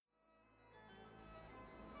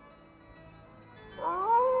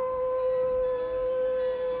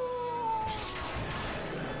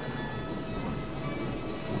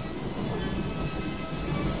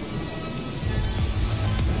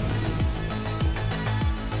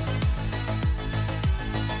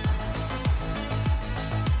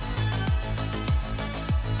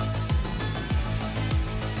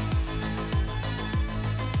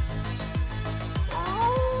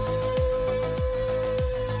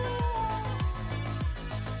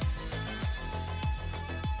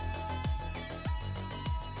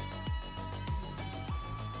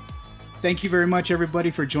Thank you very much,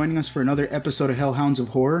 everybody, for joining us for another episode of Hellhounds of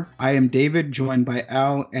Horror. I am David, joined by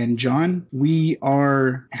Al and John. We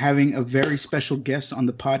are having a very special guest on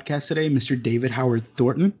the podcast today, Mr. David Howard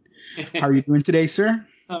Thornton. How are you doing today, sir?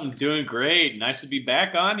 I'm doing great. Nice to be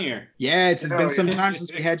back on here. Yeah, it's been some time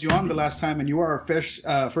since we had you on the last time, and you are our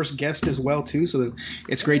first guest as well, too. So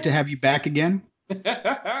it's great to have you back again.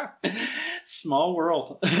 Small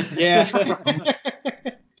world. Yeah.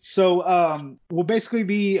 So we'll basically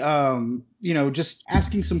be, just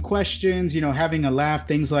asking some questions, having a laugh,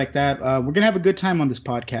 things like that. We're going to have a good time on this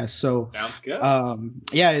podcast. So sounds good.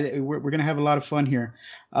 We're going to have a lot of fun here.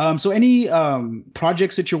 So any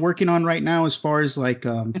projects that you're working on right now, as far as like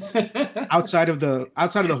outside of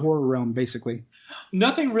the horror realm, basically?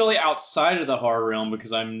 Nothing really outside of the horror realm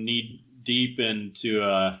because I'm knee deep into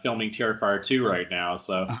filming Terrifier 2 right now.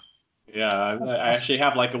 So yeah, I actually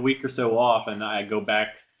have like a week or so off, and I go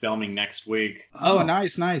back filming next week. Oh,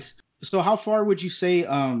 nice. So how far would you say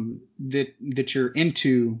that you're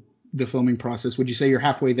into the filming process? Would you say you're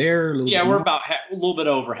halfway there? We're about a little bit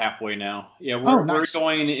over halfway now. Yeah, we're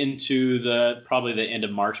going into probably the end of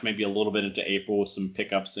March, maybe a little bit into April with some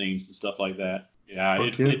pickup scenes and stuff like that. Yeah,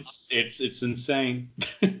 it's insane.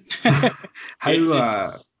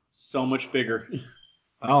 It's so much bigger.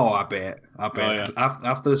 Oh, I bet. Oh, yeah.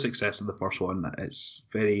 After the success of the first one, it's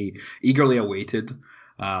very eagerly awaited.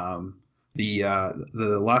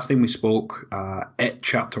 The last time we spoke, It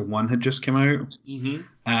Chapter 1 had just come out,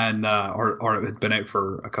 and or it had been out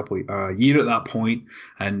for a couple of year at that point,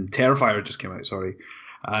 and Terrifier had just came out. Sorry,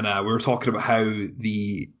 and we were talking about how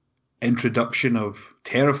the introduction of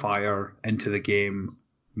Terrifier into the game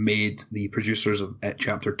made the producers of It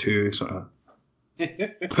Chapter 2 sort of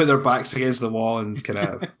put their backs against the wall and kind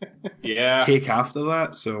of take after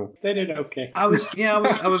that. So they did okay. I was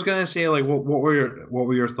gonna say, like, what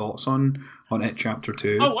were your thoughts on It Chapter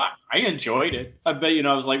 2? Oh, wow. I enjoyed it. I bet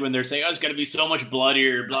I was like, when they're saying, "Oh, it's gonna be so much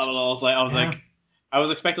bloodier," blah blah blah. I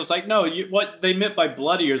was expecting. It's like, no, what they meant by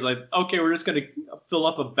bloodier is like, okay, we're just gonna fill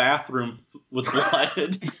up a bathroom with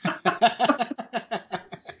blood.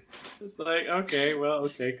 It's like, okay,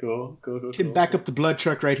 cool. Can back up the blood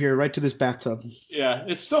truck right here, right to this bathtub. Yeah,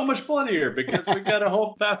 it's so much bloodier because we got a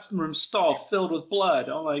whole bathroom stall filled with blood.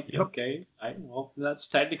 I'm like, okay, that's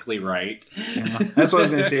technically right. Yeah, that's what I was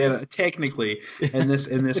going to say. Technically, in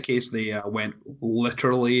this case, they went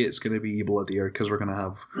literally. It's going to be bloodier because we're going to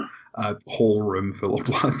have a whole room full of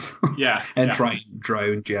blood. Yeah, and try and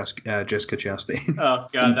drown Jessica Chastain. Oh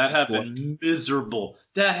God, that had been miserable.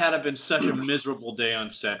 That had been such a miserable day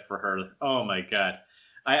on set for her. Oh my God,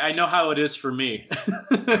 I know how it is for me.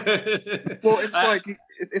 Well,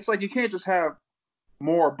 it's like you can't just have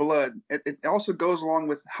more blood. It also goes along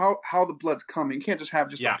with how the blood's coming. You can't just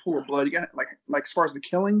have a pool of blood. You got like as far as the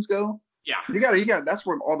killings go. Yeah, you got. That's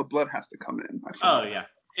where all the blood has to come in. Yeah.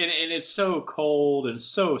 And it's so cold and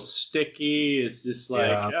so sticky. It's just like,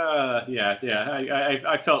 I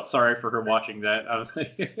felt sorry for her watching that. I was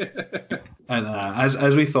like and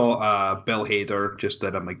as we thought, Bill Hader just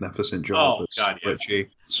did a magnificent job. Oh God, yes. Richie.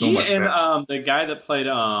 So much and better. The guy that played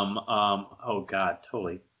oh God,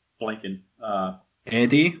 totally blanking.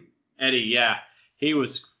 Eddie, yeah, he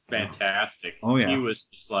was fantastic. Oh yeah, he was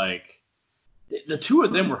just like, the two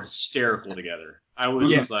of them were hysterical together. I was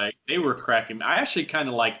just like, they were cracking me. I actually kind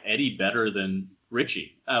of like Eddie better than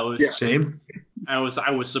Richie. Same. I was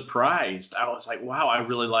surprised. I was like, wow, I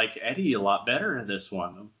really like Eddie a lot better in this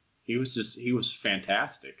one. He was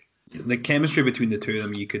fantastic. The chemistry between the two of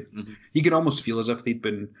them, you could almost feel as if they'd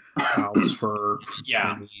been pals for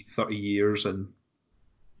 20, 30 years, and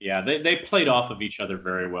they played off of each other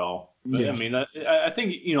very well. But, I mean, I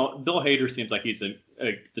think Bill Hader seems like he's the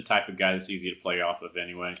type of guy that's easy to play off of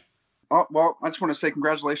anyway. Oh, well, I just want to say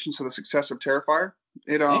congratulations to the success of Terrifier.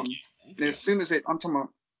 Thank you. As soon as it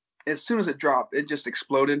dropped, it just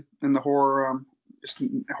exploded in the horror, just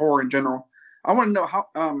horror in general. I want to know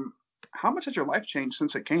how much has your life changed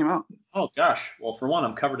since it came out? Oh gosh, well, for one,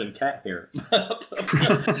 I'm covered in cat hair.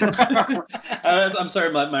 I'm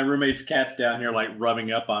sorry, my roommate's cat's down here like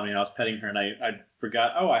rubbing up on me, and I was petting her, and I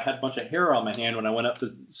forgot. Oh, I had a bunch of hair on my hand when I went up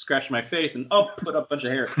to scratch my face, and put up a bunch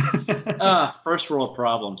of hair. First world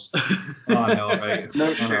problems. Oh, I know, right?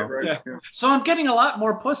 No shit, right? Yeah. So I'm getting a lot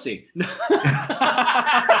more pussy.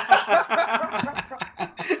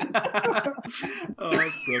 Oh,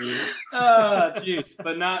 that's brilliant. Oh, jeez,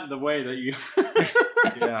 but not the way that you.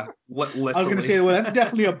 Yeah, I was gonna say, well, that's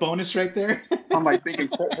definitely a bonus right there. I'm like thinking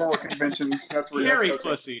horror conventions. That's where hairy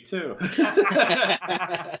pussy too.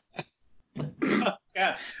 God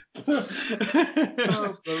god.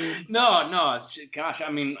 No. Gosh,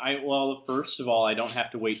 I mean, first of all, I don't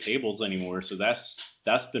have to wait tables anymore, so that's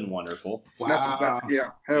been wonderful. Wow. That's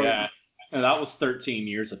yeah. And that was 13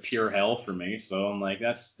 years of pure hell for me. So I'm like,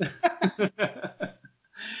 that's.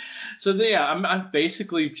 So I've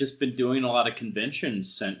basically just been doing a lot of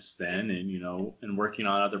conventions since then, and working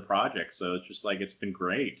on other projects. So it's just like it's been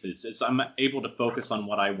great. I'm able to focus on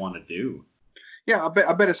what I want to do. Yeah,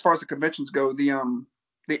 I bet as far as the conventions go, the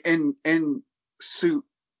in suit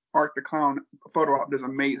Art the Clown photo op is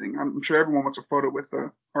amazing. I'm sure everyone wants a photo with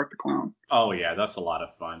Art the Clown. Oh yeah, that's a lot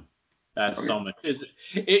of fun. That's so much.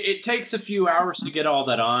 It takes a few hours to get all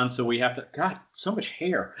that on, so we have to. God, so much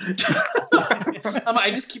hair.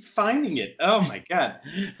 I just keep finding it. Oh my god!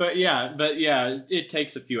 But yeah, it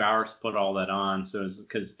takes a few hours to put all that on. So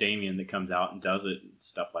because Damien that comes out and does it and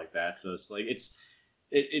stuff like that. So it's like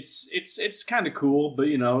it's kind of cool, but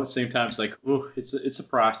at the same time it's like, ooh, it's a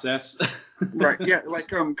process. Right. Yeah. Like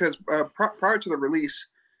because prior to the release,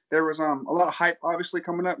 there was a lot of hype obviously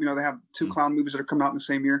coming up. They have two clown movies that are coming out in the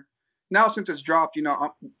same year. Now, since it's dropped,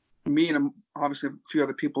 me and obviously a few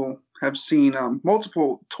other people have seen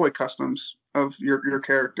multiple toy customs of your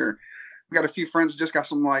character. We got a few friends that just got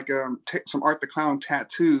some some Art the Clown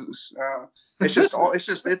tattoos.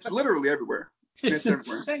 It's literally everywhere. It's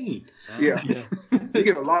insane. Yeah. They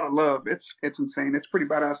get a lot of love. It's insane. It's pretty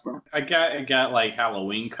badass though. I got like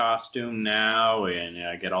Halloween costume now, and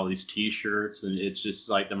I get all these T-shirts, and it's just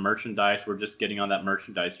like the merchandise. We're just getting on that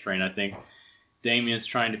merchandise train. I think Damien's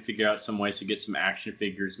trying to figure out some ways to get some action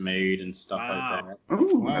figures made and stuff like that.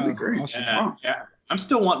 Oh, wow. That'd be great. Awesome. Yeah. I'm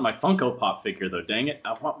still wanting my Funko Pop figure though. Dang it,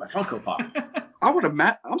 I want my Funko Pop.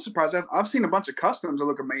 I'm surprised. I've seen a bunch of customs that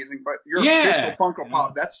look amazing, but your Funko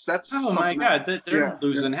Pop, that's. Oh my god, they're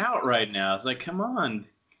losing out right now. It's like, come on,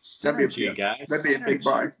 synergy, guys. That'd be a big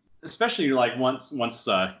buy. Especially like once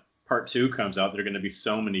part 2 comes out, there are going to be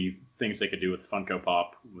so many things they could do with Funko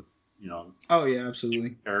Pop with. Oh yeah,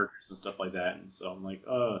 absolutely. Characters and stuff like that, and so I'm like,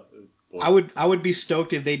 I would be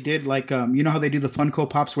stoked if they did like how they do the Funko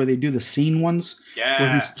Pops where they do the scene ones.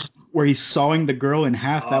 Yeah. Where he's sawing the girl in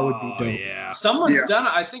half. That would be dope. Yeah. Someone's done.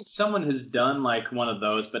 I think someone has done like one of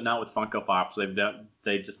those, but not with Funko Pops.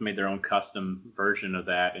 They just made their own custom version of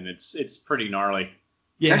that, and it's pretty gnarly.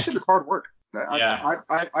 Yeah, that shit is hard work.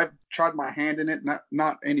 I've tried my hand in it,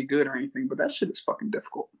 not any good or anything, but that shit is fucking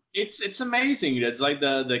difficult. It's amazing. It's like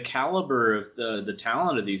the caliber of the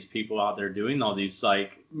talent of these people out there doing all these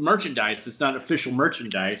like merchandise. It's not official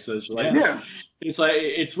merchandise, so it's like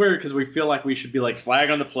it's weird because we feel like we should be like flag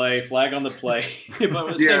on the play, but at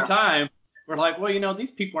the same time we're like, well,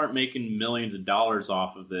 these people aren't making millions of dollars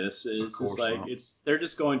off of this. It's just like they're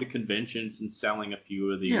just going to conventions and selling a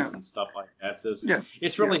few of these and stuff like that. So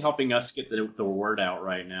it's really helping us get the word out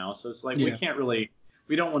right now. So it's like we can't really.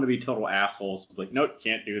 We don't want to be total assholes. Like, nope,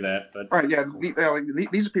 can't do that. But right, yeah.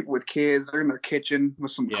 These are people with kids. They're in their kitchen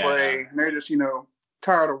with some clay. And they're just,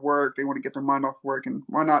 tired of work. They want to get their mind off work, and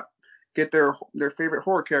why not get their favorite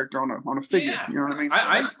horror character on a figure? Yeah. You know what I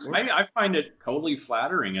mean? I find it totally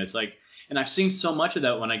flattering. It's like, and I've seen so much of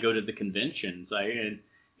that when I go to the conventions.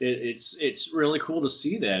 It's really cool to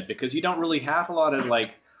see that because you don't really have a lot of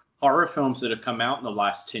like horror films that have come out in the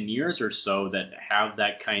last 10 years or so that have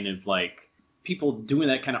that kind of like. People doing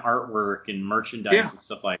that kind of artwork and merchandise and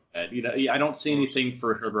stuff like that. I don't see anything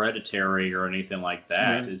for Hereditary or anything like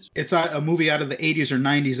that. Yeah. It's a movie out of the 80s or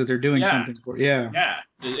 90s that they're doing something for. Yeah. Yeah.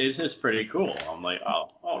 It's just pretty cool. I'm like, oh,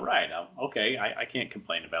 all right. Okay. I can't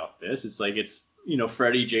complain about this. It's like, it's,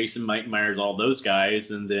 Freddy, Jason, Mike Myers, all those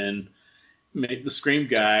guys, and then make the Scream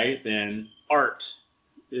guy, then Art.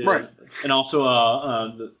 Right. And also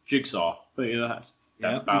the Jigsaw. But,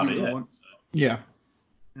 that's about it. So. Yeah.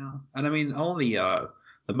 Yeah, and I mean all the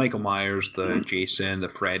Michael Myers, the Jason, the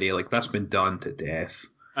Freddy, like that's been done to death.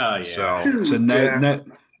 Oh yeah. So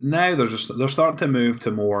now they're starting to move to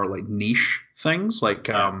more like niche things. Like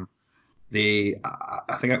I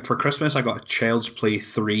think for Christmas I got a Child's Play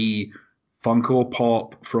 3 Funko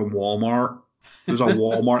Pop from Walmart. It was a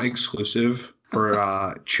Walmart exclusive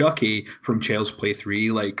for Chucky from Child's Play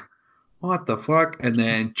 3. Like what the fuck? And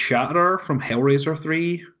then Chatterer from Hellraiser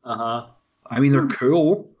 3. I mean, they're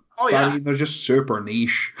cool. Oh, yeah. But I mean, they're just super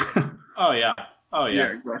niche. Oh, yeah. Yeah,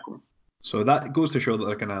 exactly. So that goes to show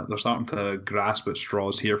that they're starting to grasp at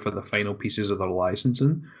straws here for the final pieces of their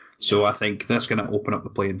licensing. So I think that's going to open up the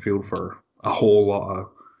playing field for a whole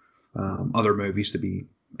lot of other movies to be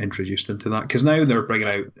introduced into that. Because now they're bringing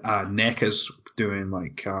out NECA's doing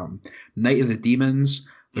like Night of the Demons.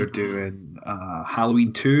 They're doing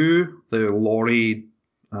Halloween 2, the Laurie,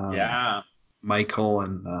 Michael,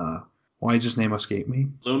 and Why does his name escape me?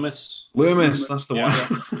 Loomis. That's the one.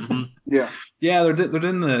 Mm-hmm. Yeah. Yeah, they're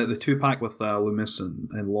doing the 2-pack with Loomis and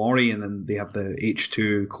Laurie, and then they have the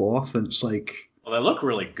H2 cloth, and it's like... Well, they look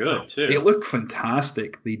really good, too. They look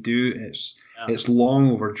fantastic. They do. It's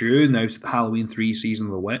long overdue. Now Halloween 3 Season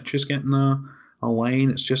of the Witch is getting a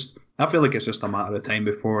line. It's just... I feel like it's just a matter of time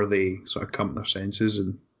before they sort of come to their senses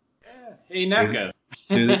and... Hey, NECA.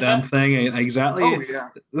 Do the damn thing. Exactly. Oh, yeah.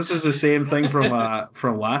 This is the same thing from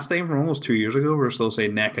last time, from almost 2 years ago. We're still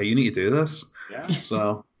saying, NECA, you need to do this. Yeah.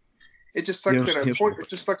 So... It just sucks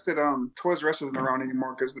that Toys R Us isn't around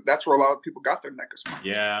anymore, because that's where a lot of people got their NECAs from.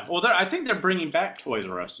 Yeah. Well, I think they're bringing back Toys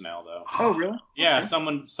R Us now, though. Oh, really? Yeah.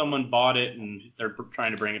 Okay. Someone bought it, and they're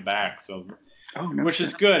trying to bring it back. So... no which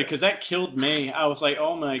is good, because that killed me. I was like,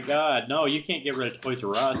 oh my god, no, you can't get rid of Toys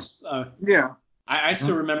R Us. Yeah. I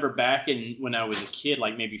still remember back when I was a kid,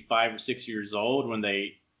 like maybe 5 or 6 years old, when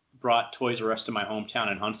they brought Toys R Us to my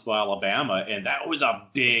hometown in Huntsville, Alabama, and that was a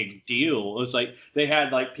big deal. It was like they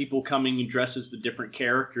had like people coming and dressed as the different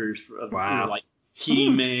characters of like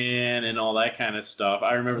He-Man and all that kind of stuff.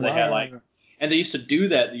 I remember they had and they used to do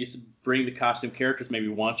that. They used to bring the costume characters maybe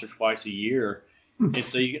once or twice a year. And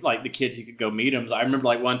so you like the kids, you could go meet them. I remember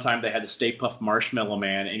like one time they had the Stay Puft Marshmallow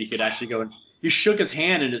Man, and you could actually go and you shook his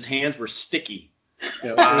hand, and his hands were sticky.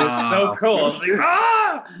 It was so cool. I was like,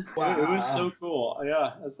 wow. It was so cool.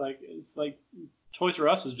 Yeah, it's like Toys R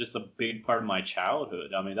Us is just a big part of my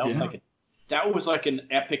childhood. I mean, that was like an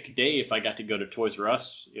epic day if I got to go to Toys R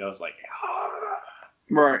Us. You know, it's like,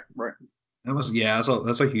 Right. That was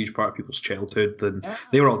that's a huge part of people's childhood, and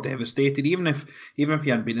they were all devastated. Even if you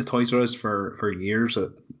hadn't been to Toys R Us for years at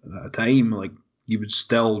a time, like you would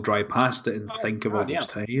still drive past it and think of all those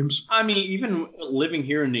times. I mean, even living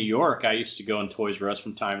here in New York, I used to go in Toys R Us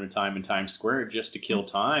from time to time in Times Square just to kill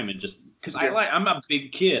time and just because I'm a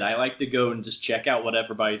big kid. I like to go and just check out what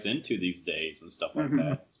everybody's into these days and stuff like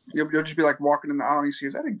that. You'll just be like walking in the aisle and you see,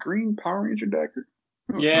 is that a green Power Ranger decker?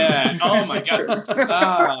 Yeah. Oh my god. Oh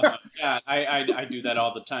my god. I do that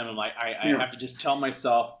all the time. I'm like, I have to just tell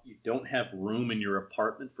myself, you don't have room in your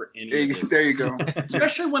apartment for any of this. There you go.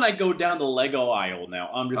 Especially when I go down the Lego aisle now.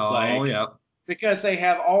 I'm just because they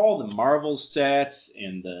have all the Marvel sets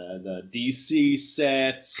and the DC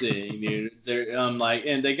sets, and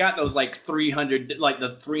and they got those like $300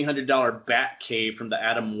 Batcave from the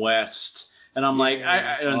Adam West, and I'm like,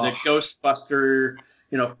 the Ghostbuster.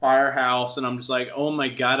 Firehouse, and I'm just like, oh my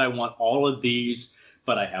god, I want all of these,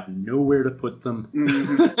 but I have nowhere to put them.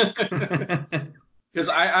 Because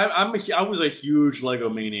I was a huge Lego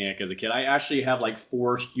maniac as a kid. I actually have like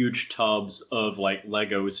 4 huge tubs of like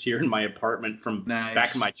Legos here in my apartment from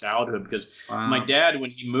back in my childhood. Because my dad, when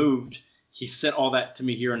he moved, he sent all that to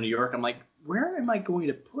me here in New York. I'm like, where am I going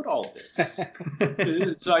to put all this?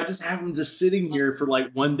 So I just have them just sitting here for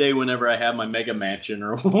like one day whenever I have my Mega Mansion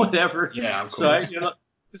or whatever. Yeah, of course.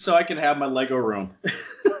 So I can have my Lego room.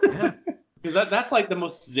 Because that's like the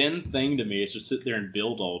most zen thing to me. Is just sit there and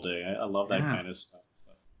build all day. I love that kind of stuff.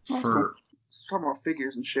 Let's talk about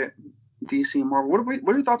figures and shit. DC and Marvel. What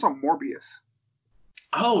are your thoughts on Morbius?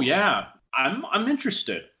 Oh yeah, I'm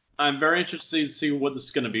interested. I'm very interested to see what this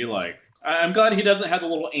is going to be like. I'm glad he doesn't have the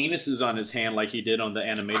little anuses on his hand like he did on the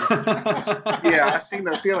animated series. Yeah, I seen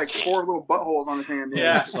those. He had like 4 little buttholes on his hand.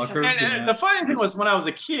 Yeah. Suckers. And the funny thing was, when I was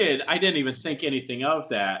a kid, I didn't even think anything of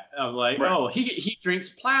that. I was like, he drinks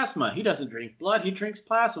plasma. He doesn't drink blood. He drinks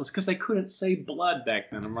plasma. It's because they couldn't say blood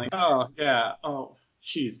back then. I'm like, oh, yeah. Oh,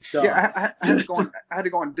 she's dumb. Yeah, I had to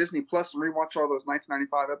go on Disney Plus and rewatch all those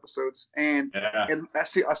 1995 episodes, and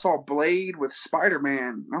I saw Blade with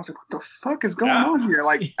Spider-Man, and I was like, what the fuck is going on here?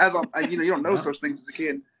 Like, you don't know such things as a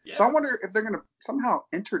kid. Yeah. So I wonder if they're gonna somehow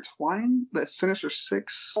intertwine the Sinister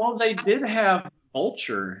Six. Well, they did have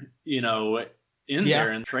Vulture, in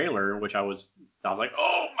there in the trailer, which I was like,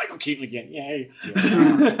 oh, Michael Keaton again, yay!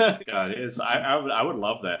 Yeah. God, I would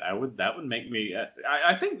love that. That would make me.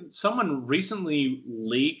 I think someone recently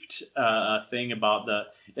leaked a thing about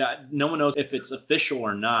no one knows if it's official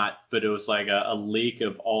or not, but it was like a leak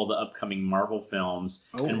of all the upcoming Marvel films,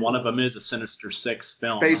 and one of them is a Sinister Six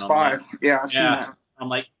film. Phase 5. Like, I've seen that. I'm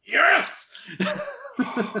like, yes.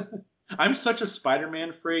 I'm such a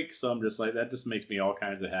Spider-Man freak, so I'm just like, that just makes me all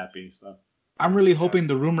kinds of happy. So. I'm really hoping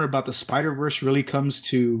the rumor about the Spider-Verse really comes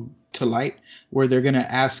to light, where they're gonna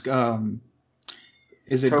ask,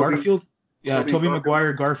 is it Garfield? Yeah, Tobey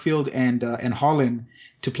Maguire, Garfield, and Holland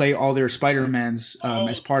to play all their Spider-Mans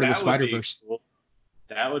as part of the Spider-Verse. Cool.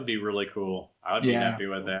 That would be really cool. I would be happy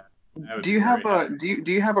with that. Do you have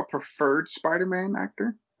a preferred Spider-Man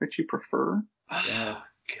actor that you prefer? Oh,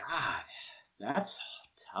 God, that's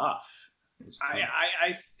tough.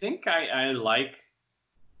 I think I like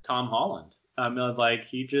Tom Holland. I mean, like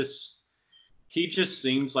he just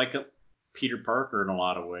seems like a Peter Parker in a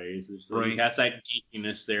lot of ways. He has that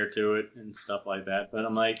geekiness there to it and stuff like that. But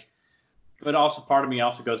I'm like, but also part of me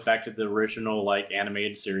also goes back to the original like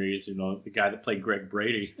animated series. You know, the guy that played Greg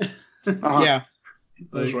Brady. Yeah,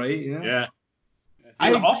 that's right. Yeah. Yeah.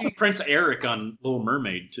 I also Prince Eric on Little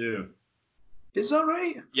Mermaid too. Is that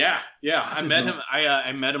right? Yeah. I met him.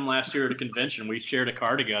 I met him last year at a convention. We shared a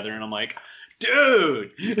car together, and I'm like,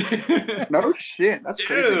 dude. No shit. That's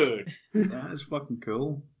crazy. That is fucking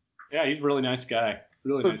cool. Yeah, he's a really nice guy.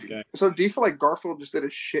 Nice guy. So do you feel like Garfield just did a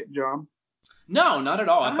shit job? No, not at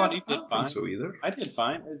all. I thought he did fine. I don't think so either. I did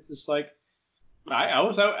fine. It's just like I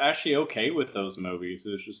was actually okay with those movies.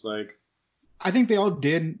 It was just like I think they all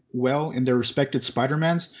did well in their respective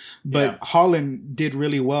Spider-Mans, but Holland did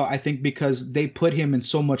really well, I think, because they put him in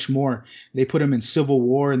so much more. They put him in Civil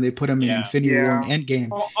War, and they put him in Infinity War and Endgame.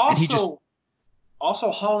 Well,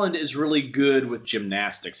 also, Holland is really good with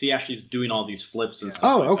gymnastics. He actually is doing all these flips and stuff.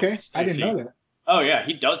 Oh, like okay. That. I didn't know that. Oh, yeah.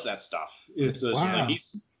 He does that stuff. Wow. Like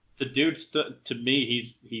he's the dude, to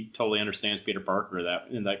me, he totally understands Peter Parker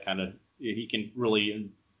that kind of, he can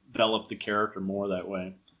really envelop the character more that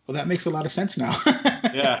way. Well, that makes a lot of sense now.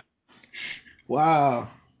 Yeah. Wow.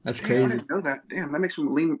 That's crazy. I didn't know that. Damn, that makes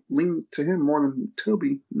me lean to him more than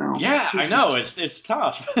Toby now. Yeah, I know. It's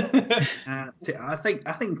tough. I think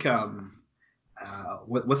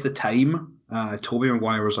with the time, Tobey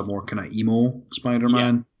Maguire was a more kind of emo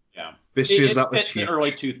Spider-Man. Yeah. That was the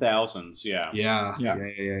early 2000s. Yeah.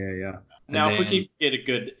 Yeah. Now, if we could get a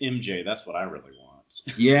good MJ, that's what I really want.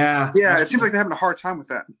 Yeah. It seems like they're having a hard time with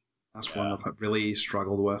that. That's one I've really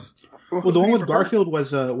struggled with. Well, the one with Garfield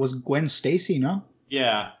was Gwen Stacy, no?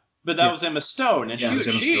 Yeah, but that was Emma Stone, and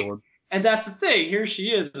Stone. And that's the thing. Here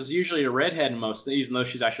she is usually a redhead in most things, even though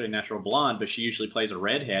she's actually a natural blonde, but she usually plays a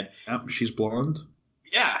redhead. Yep, she's blonde.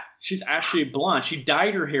 Yeah, she's actually blonde. She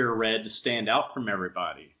dyed her hair red to stand out from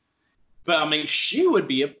everybody. But I mean, she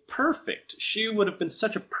would have been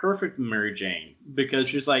such a perfect Mary Jane, because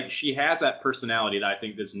she has that personality that I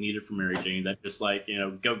think that's needed for Mary Jane. That's just like, you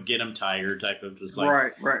know, go get 'em tiger type of just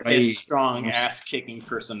like right. strong ass kicking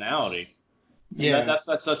personality. Yeah,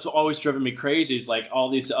 that's always driven me crazy. It's like all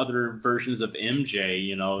these other versions of MJ,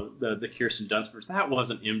 you know, the Kirsten Dunst version. That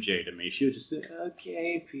wasn't MJ to me. She would just say,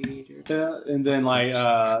 "Okay, Peter," and then like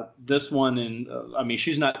this one, and I mean,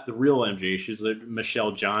 she's not the real MJ. She's like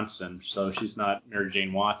Michelle Johnson, so she's not Mary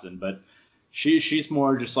Jane Watson, but she's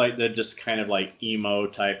more just like the kind of like emo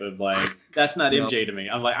type of like. That's not MJ to me.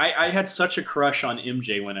 I'm like I had such a crush on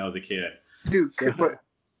MJ when I was a kid, dude. But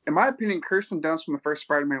in my opinion, Kirsten Dunst from the first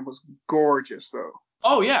Spider-Man was gorgeous, though.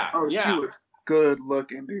 Oh, yeah. She was good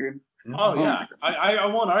looking, dude. Oh, yeah. I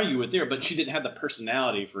won't argue with her, but she didn't have the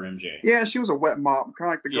personality for MJ. Yeah, she was a wet mop, kind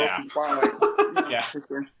of like the girl from Twilight. Yeah.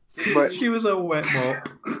 But she was a wet mop.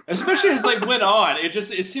 Especially as like went on, it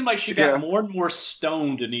seemed like she got more and more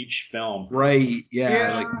stoned in each film. Right,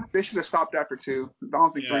 they should have stopped after 2. I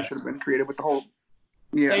don't think 3 should have been created with the whole.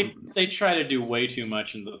 Yeah, they try to do way too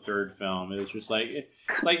much in the third film. It was just like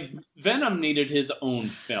Venom needed his own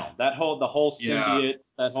film. The whole symbiote,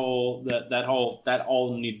 that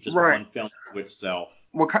all needed just one film to itself.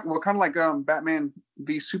 Well, kind of like Batman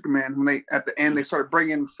v Superman, when they at the end they started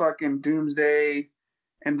bringing fucking Doomsday,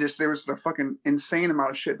 and just there was a fucking insane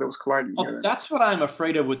amount of shit that was colliding together. That's what I'm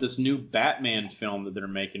afraid of with this new Batman film that they're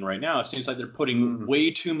making right now. It seems like they're putting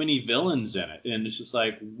way too many villains in it, and it's just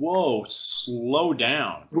like, whoa, slow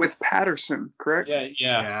down. With Patterson, correct?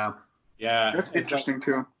 Yeah. That's interesting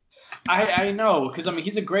too. I know, because I mean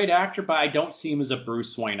he's a great actor, but I don't see him as a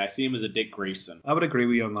Bruce Wayne. I see him as a Dick Grayson. I would agree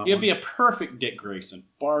with you on that. He'd be a perfect Dick Grayson,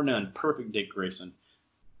 bar none. Perfect Dick Grayson.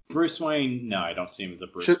 Bruce Wayne, no, I don't see him as a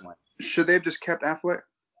Bruce Wayne. Should they have just kept Affleck?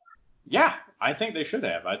 Yeah, I think they should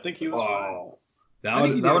have. I think he was fine. That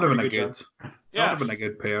would have been a good. That would have been a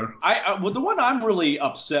good pair. Well, the one I'm really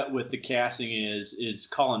upset with the casting is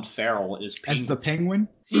Colin Farrell as Penguin. As the Penguin?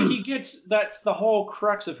 He gets, that's the whole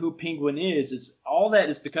crux of who Penguin is. It's all that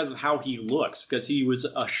is because of how he looks, because he was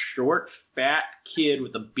a short, fat kid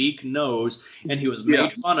with a beak nose, and he was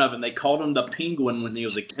made fun of, and they called him the Penguin when he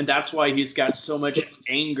was a kid. And that's why he's got so much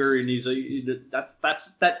anger, and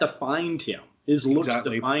that defined him. His looks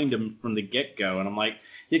defined him from the get-go, and I'm like,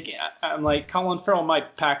 Colin Farrell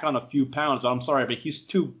might pack on a few pounds, but I'm sorry, but he's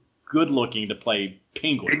too good-looking to play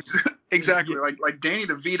Penguin. Exactly, like Danny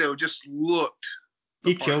DeVito just looked.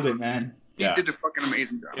 He killed it, man. He did a fucking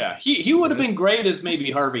amazing job. Yeah, he would have been great as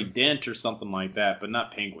maybe Harvey Dent or something like that, but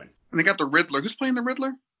not Penguin. And they got the Riddler. Who's playing the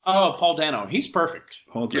Riddler? Oh, Paul Dano. He's perfect.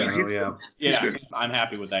 Paul Dano, yeah. I'm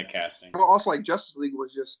happy with that casting. Well, also, like, Justice League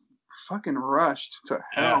was just fucking rushed to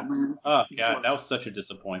hell, man. Oh god, that was such a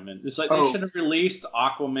disappointment. It's like they should have released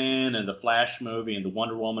Aquaman and the Flash movie and the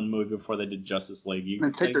Wonder Woman movie before they did Justice League.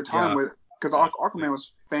 And take their time with it, because Aquaman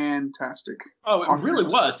was fantastic. Oh, it really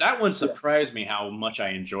was. That one surprised me how much I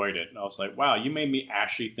enjoyed it. I was like, wow, you made me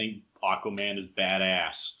actually think Aquaman is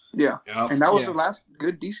badass. Yeah, and that was the last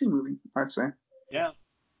good DC movie, I'd say. Yeah.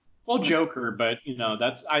 Well, Joker, but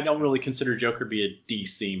I don't really consider Joker to be a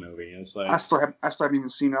DC movie. It's like I still haven't even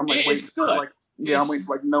seen it. I'm like, it's good. I'm waiting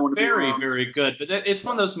for no one to very, be around. very good. But it's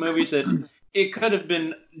one of those movies that it could have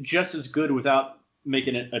been just as good without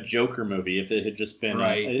making it a Joker movie if it had just been.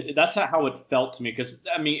 Right. That's how it felt to me, because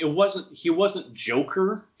he wasn't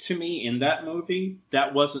Joker to me in that movie.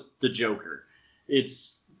 That wasn't the Joker. It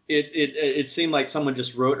seemed like someone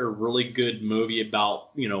just wrote a really good movie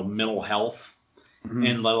about mental health. Mm-hmm.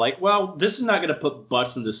 And they're like, well, this is not going to put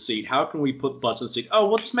butts in the seat. How can we put butts in the seat? Oh,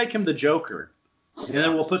 we'll just make him the Joker. And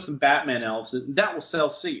then we'll put some Batman elves. That will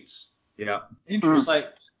sell seats. Yeah. It's like,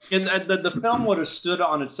 the film would have stood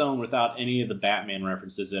on its own without any of the Batman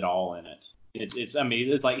references at all in it. It's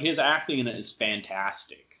like his acting in it is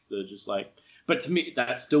fantastic. So just like, but to me,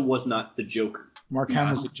 that still was not the Joker. Mark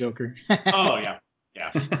Hamill's the Joker. Oh, yeah.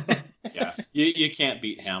 Yeah. Yeah. You can't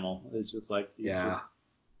beat Hamill. It's just like,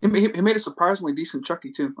 He made a surprisingly decent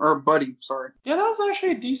Chucky too, or Buddy. Sorry. Yeah, that was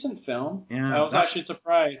actually a decent film. Yeah, I was actually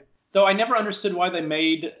surprised, though. I never understood why they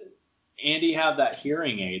made Andy have that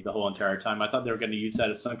hearing aid the whole entire time. I thought they were going to use that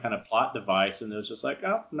as some kind of plot device, and it was just like,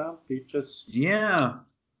 oh no, he just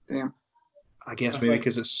damn. I guess maybe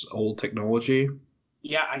because it's old technology.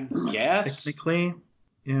 Yeah, I guess technically.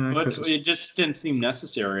 Yeah, but it just didn't seem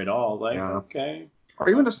necessary at all. Like, okay. Are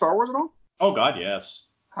you into Star Wars at all? Oh God, yes.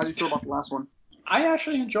 How do you feel about the last one? I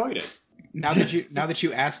actually enjoyed it. Now that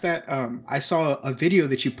you asked that, I saw a video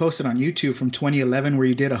that you posted on YouTube from 2011 where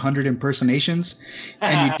you did 100 impersonations,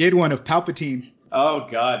 and you did one of Palpatine. Oh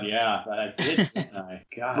God, yeah, I did.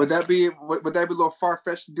 God. Would that be a little far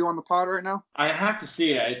fetched to do on the pod right now? I have to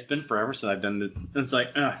see it. It's been forever since I've done it. It's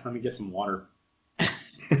like, let me get some water.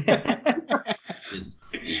 This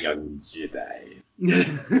young Jedi.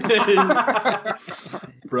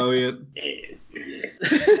 Brilliant. Yes.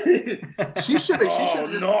 She should have. Oh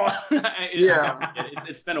no!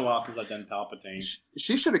 It's been a while since I've done Palpatine.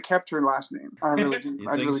 She should have kept her last name. I really do.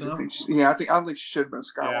 I really do think. I think she should have been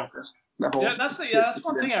Skywalker. Yeah. That's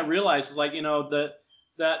one thing I realized is like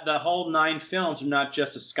the whole 9 films are not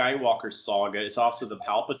just a Skywalker saga; it's also the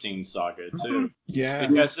Palpatine saga too. Yeah,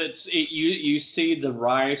 because you see the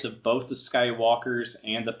rise of both the Skywalkers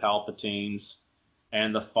and the Palpatines,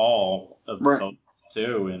 and the fall of both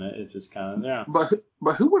too, and it just kind of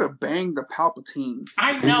But who would have banged the Palpatine?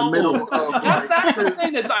 I know. In the middle of, that's the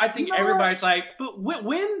thing is, I think everybody's like, but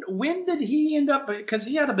when did he end up? Because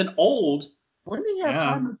he had to have been old. When did he have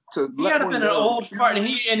time to? He had to have been an old fart, and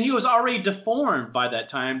he was already deformed by that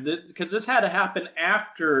time. Because this had to happen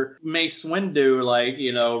after Mace Windu,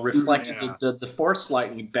 reflected the Force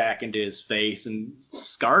lightning back into his face and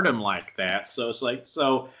scarred him like that. So it's like,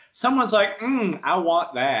 someone's like, I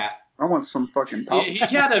want that. I want some fucking Palpatine.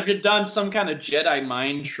 He had to have done some kind of Jedi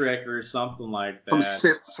mind trick or something like that.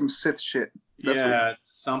 Some Sith shit. That's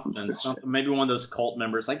something. Maybe one of those cult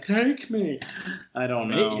members, like, take me. I don't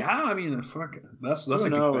know. Yeah, I mean, fuck it. That's a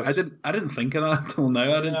good. I didn't think of that until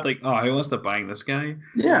now. I didn't think, who wants to bang this guy?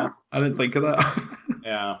 Yeah, I didn't think of that.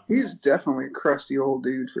 Yeah, he's definitely a crusty old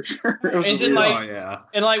dude for sure. What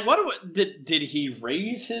did he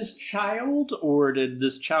raise his child, or did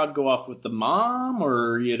this child go off with the mom,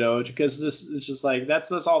 or because this is just like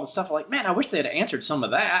that's all the stuff. Like, man, I wish they had answered some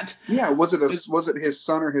of that. Yeah, was it his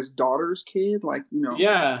son or his daughter's kid? Like,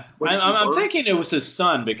 Yeah, I'm thinking it was his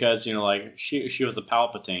son because she was a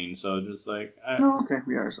Palpatine, so just like. Okay,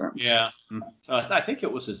 we understand. Yeah, so I think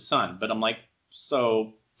it was his son, but I'm like,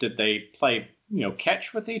 so did they play?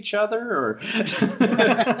 Catch with each other, or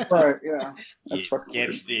right? Yeah, that's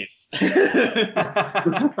catch this.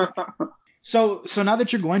 So now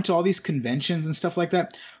that you're going to all these conventions and stuff like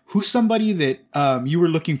that, who's somebody that you were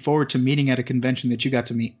looking forward to meeting at a convention that you got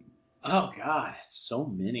to meet? Oh God, so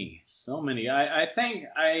many. I think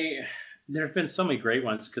there have been so many great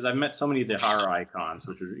ones because I've met so many of the horror icons,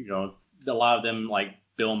 which are a lot of them like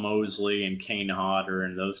Bill Moseley and Kane Hodder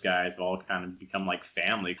and those guys have all kind of become like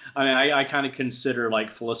family. I mean, I kind of consider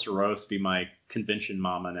like Felissa Rose to be my convention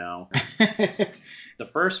mama now. The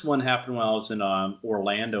first one happened when I was in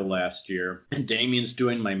Orlando last year, and Damien's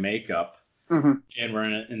doing my makeup. Mm-hmm. And we're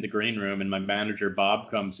in the green room, and my manager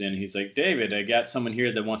Bob comes in. He's like, "David, I got someone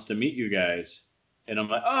here that wants to meet you guys." And I'm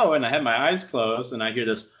like, "Oh!" And I had my eyes closed, and I hear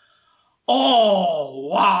this, "Oh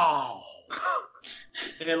wow!"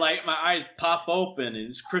 And like my eyes pop open, and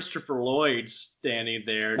it's Christopher Lloyd standing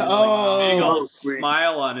there, just Oh, big old sweet.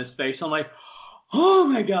 smile on his face. I'm like, oh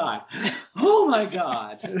my god, oh my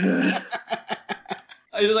god.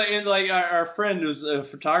 And our friend who's a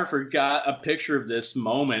photographer got a picture of this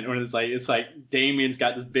moment where it's like Damien's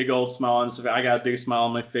got this big old smile on his face. I got a big smile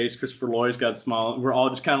on my face. Christopher Lloyd's got a smile. We're all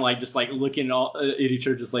just kind of like looking at each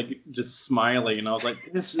other, just smiling. And I was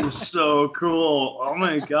like, this is so cool. Oh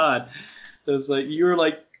my god. It's like, you're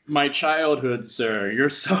like my childhood, sir. You're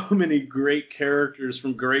so many great characters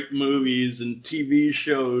from great movies and TV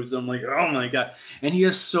shows. I'm like, oh my god. And he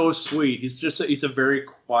is so sweet. He's a very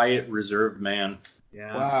quiet, reserved man.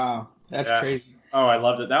 Yeah. Wow, that's crazy. Oh, I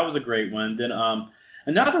loved it. That was a great one. Then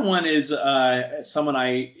another one is someone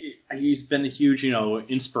he's been a huge,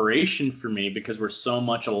 inspiration for me because we're so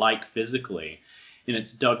much alike physically, and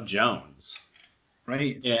it's Doug Jones.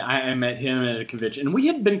 Right. Yeah, I met him at a convention, and we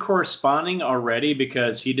had been corresponding already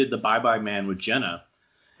because he did the Bye Bye Man with Jenna.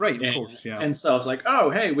 Right, of course, yeah. And so I was like, oh,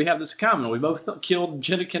 hey, we have this in common. We both killed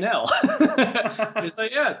Jenna Cannell. It's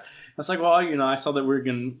like, yeah. I was like, well, I saw that we were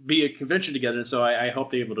going to be at a convention together, so I hope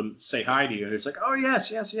to be able to say hi to you. And he's like, oh,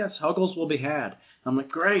 yes. Huggles will be had. I'm like,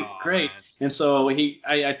 great. Man. And so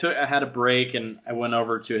I had a break, and I went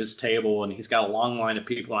over to his table, and he's got a long line of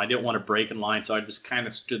people, and I didn't want to break in line, so I just kind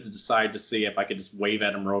of stood to the side to see if I could just wave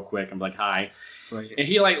at him real quick. I'm like, hi. Right. And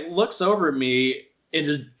he looks over at me and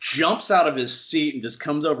just jumps out of his seat and just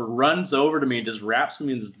comes over, runs over to me, and just wraps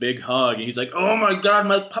me in this big hug. And he's like, oh my God,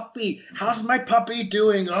 my puppy. How's my puppy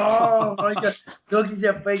doing? Oh my God. Look at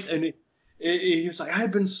that face. And he was like,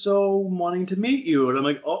 I've been so wanting to meet you. And I'm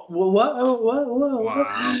like, oh, what?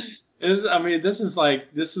 Wow. This is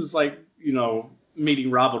like, meeting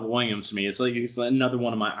Robin Williams to me. It's like he's another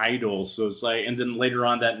one of my idols. So it's like, and then later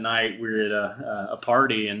on that night, we were at a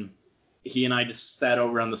party, and he and I just sat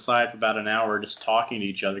over on the side for about an hour, just talking to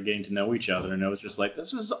each other, getting to know each other. And it was just like,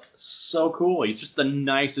 this is so cool. He's just the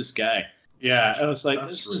nicest guy. Yeah, I was like,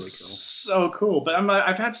 this is so cool. But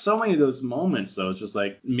I've had so many of those moments, though. It's just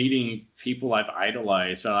like meeting people I've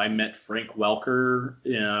idolized. I met Frank Welker,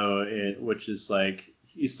 which is like,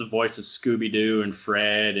 he's the voice of Scooby-Doo and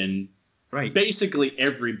Fred and basically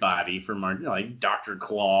everybody from our, like Dr.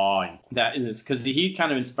 Claw, and that is because he kind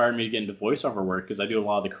of inspired me to get into voiceover work because I do a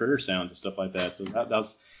lot of the critter sounds and stuff like that. So that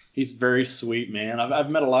was, he's very sweet, man. I've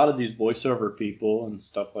met a lot of these voiceover people and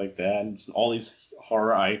stuff like that, and all these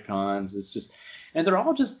horror icons. It's just, and they're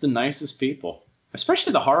all just the nicest people,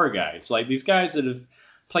 especially the horror guys. Like these guys that have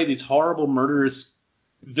played these horrible murderous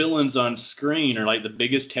villains on screen are like the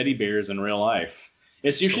biggest teddy bears in real life.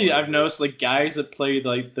 It's usually, I've noticed, like, guys that play,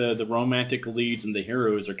 like, the romantic leads and the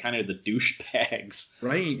heroes are kind of the douchebags.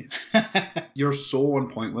 Right. You're so on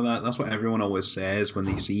point with that. That's what everyone always says when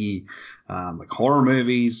they see, like, horror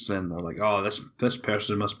movies, and they're like, oh, this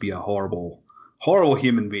person must be a horrible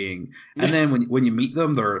human being. And then when you meet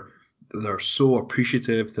them, they're so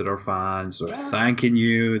appreciative to their fans. They're thanking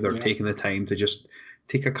you. They're taking the time to just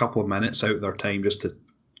take a couple of minutes out of their time just to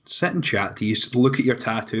sit and chat to you, look at your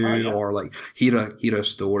tattoo, or like hear a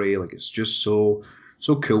story. Like it's just so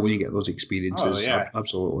cool when you get those experiences.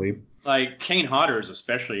 Absolutely. Like Kane Hodder is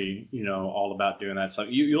especially, all about doing that stuff.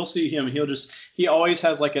 You'll see him. He always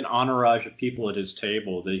has like an entourage of people at his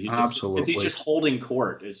table that because he's just holding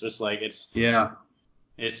court. It's just like it's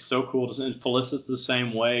so cool to see. Felicia's the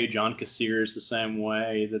same way. John Kassir's the same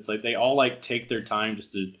way. That's like they all like take their time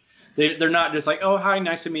just to. They're not just like, oh, hi,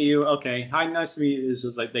 nice to meet you. Okay, hi, nice to meet you. It's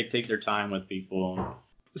just like they take their time with people.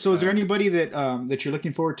 So is there anybody that you're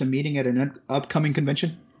looking forward to meeting at an upcoming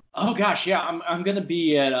convention? Oh, gosh, yeah. I'm going to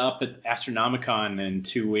be up at Astronomicon in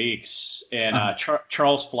 2 weeks. And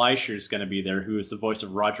Charles Fleischer is going to be there, who is the voice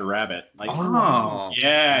of Roger Rabbit. Like,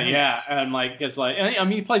 yeah. And like, it's like,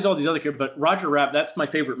 he plays all these other characters, but Roger Rabbit, that's my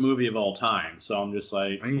favorite movie of all time. So I'm just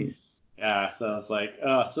like, yeah. So it's like,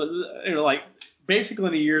 basically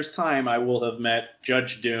in a year's time, I will have met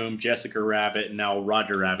Judge Doom, Jessica Rabbit, and now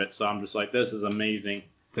Roger Rabbit. So I'm just like, this is amazing.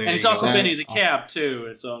 And he's also Benny the Cab,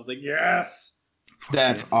 too. So I'm like, yes.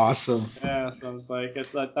 That's awesome. Yeah, so I was like,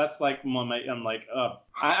 that's like one of my, I'm like,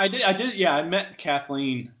 I met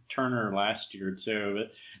Kathleen Turner last year, too.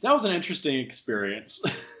 But that was an interesting experience.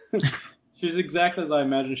 She's exactly as I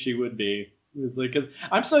imagined she would be. It was like, because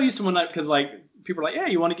I'm so used to because like, people are like, yeah,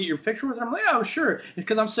 you want to get your picture with her? I'm like, oh, sure.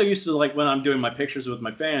 Because I'm so used to, like, when I'm doing my pictures with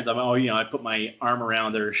my fans, I put my arm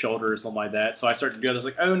around their shoulder or something like that. So I start to go, it's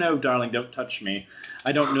like, oh, no, darling, don't touch me.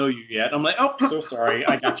 I don't know you yet. I'm like, oh, so sorry.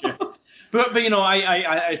 I got you. But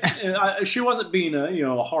I she wasn't being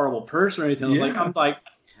a horrible person or anything.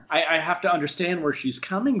 I have to understand where she's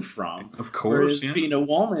coming from. Of course, yeah. Being a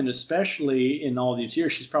woman, especially in all these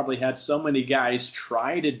years, she's probably had so many guys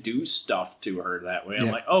try to do stuff to her that way. Yeah.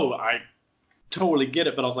 I'm like, oh, I totally get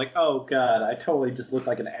it, but I was like, oh god, I totally just look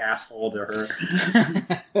like an asshole to her.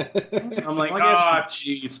 I'm like, oh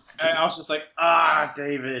jeez. I was just like,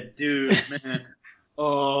 David, dude, man,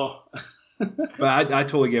 oh. But I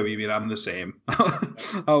totally get what you mean. I'm the same.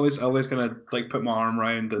 I was gonna like put my arm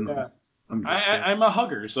around and. Yeah. I'm a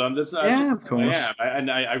hugger, so I'm just. Of course. Yeah,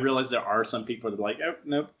 I realize there are some people that are like, oh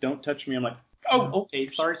no, don't touch me. I'm like, oh, okay,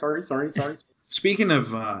 sorry. Speaking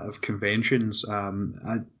of conventions,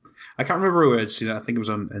 I can't remember where I'd seen it. I think it was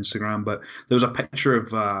on Instagram, but there was a picture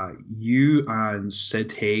of you and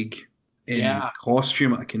Sid Haig in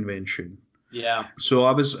costume at a convention. Yeah. So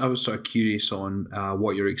I was sort of curious on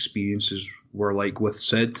what your experiences were like with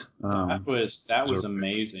Sid. That was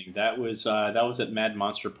amazing. That was at Mad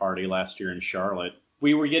Monster Party last year in Charlotte.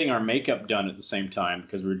 We were getting our makeup done at the same time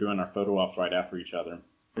because we were doing our photo ops right after each other.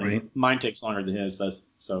 Right. Mine takes longer than his,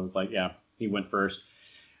 so it was like, yeah, he went first.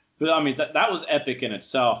 But I mean, that was epic in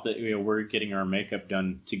itself that we're getting our makeup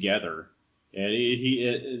done together. And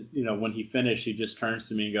he when he finished, he just turns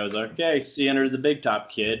to me and goes, "Okay, see you under the big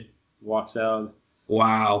top, kid." Walks out.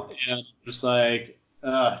 Wow. And just like,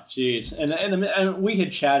 jeez. And we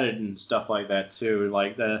had chatted and stuff like that too.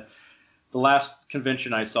 Like the last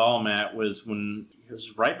convention I saw him at was when it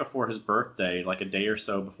was right before his birthday, like a day or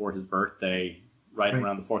so before his birthday, right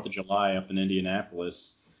around the 4th of July up in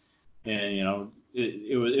Indianapolis. And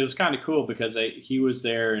it was kind of cool because he was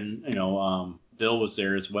there and Bill was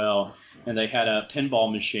there as well, and they had a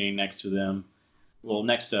pinball machine next to them. Well,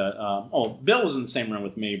 next to Bill was in the same room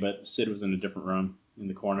with me, but Sid was in a different room in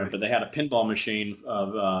the corner. Right. But they had a pinball machine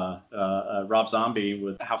of Rob Zombie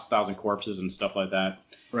with House of Thousand Corpses and stuff like that.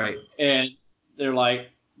 Right. And they're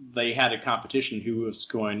like, they had a competition who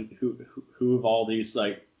of all these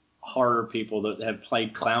like horror people that have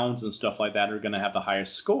played clowns and stuff like that are going to have the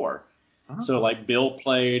highest score. So like Bill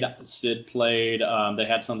played, Sid played. They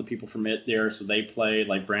had some of the people from It there, so they played,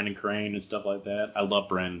 like Brandon Crane and stuff like that. I love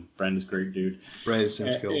Brandon. Brandon's a great dude. Right,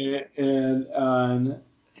 sounds cool. And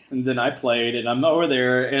then I played, and I'm over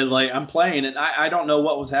there, and like I'm playing, and I don't know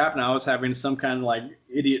what was happening. I was having some kind of like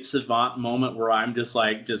idiot savant moment where I'm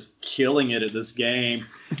just killing it at this game.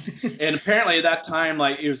 And apparently at that time,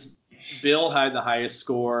 like it was. Bill had the highest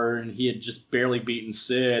score, and he had just barely beaten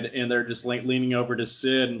Sid, and they're just leaning over to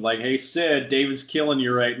Sid and like, "Hey, Sid, David's killing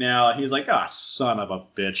you right now." He's like, son of a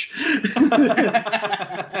bitch.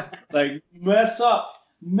 Like, mess up.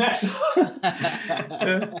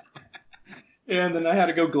 And then I had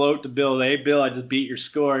to go gloat to Bill. "Hey, Bill, I just beat your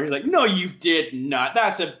score." He's like, "No, you did not.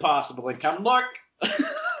 That's impossible." And come look.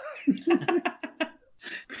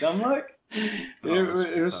 Come look.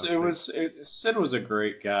 Sid was a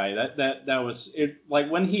great guy. That was it. Like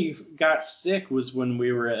when he got sick was when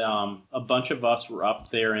we were a bunch of us were up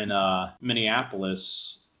there in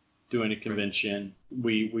Minneapolis doing a convention.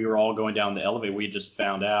 We were all going down the elevator. We just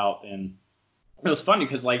found out, and it was funny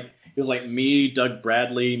because like it was like me, Doug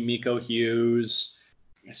Bradley, Miko Hughes.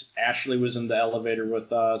 I guess Ashley was in the elevator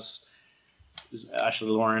with us. Ashley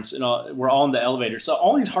Lawrence, and we're all in the elevator. So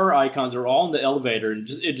all these horror icons are all in the elevator, and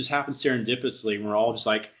it just happened serendipitously. And we're all just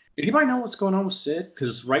like, "Did anybody know what's going on with Sid?" Because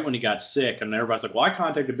it's right when he got sick, and everybody's like, "Well, I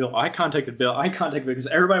contacted Bill, because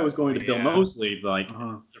everybody was going to Bill Moseley. Like,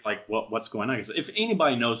 they're like, what's going on?" Because if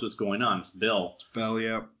anybody knows what's going on, it's Bill. It's Bill,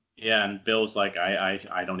 yeah. Yeah, and Bill's like,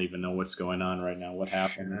 I don't even know what's going on right now. What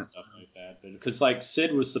happened and stuff like that. Because like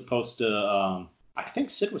Sid was supposed to. I think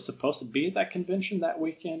Sid was supposed to be at that convention that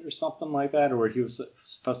weekend or something like that, or he was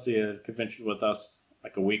supposed to be at a convention with us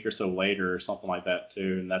like a week or so later or something like that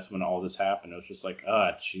too, and that's when all this happened. It was just like,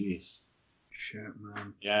 jeez. Shit,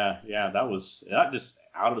 man. Yeah, that just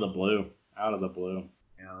out of the blue.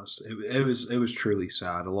 Yeah, it was truly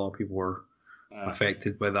sad. A lot of people were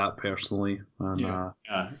affected by that personally. And,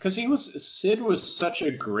 because Sid was such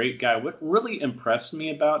a great guy. What really impressed me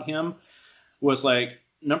about him was like,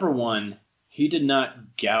 number one, he did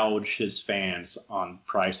not gouge his fans on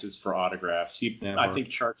prices for autographs. I think,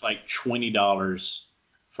 charged like $20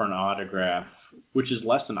 for an autograph, which is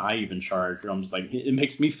less than I even charge. I'm just like, it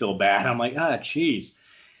makes me feel bad. I'm like, jeez.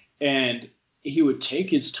 And he would take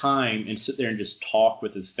his time and sit there and just talk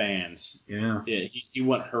with his fans. Yeah. He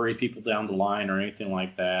wouldn't hurry people down the line or anything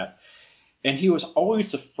like that. And he was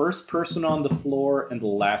always the first person on the floor and the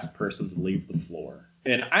last person to leave the floor.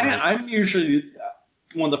 And I'm usually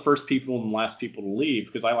one of the first people and the last people to leave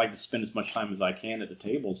because I like to spend as much time as I can at the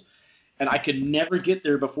tables. And I could never get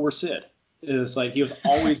there before Sid. It was like he was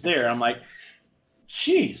always there. I'm like,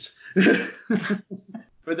 jeez.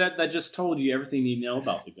 But but that just told you everything you know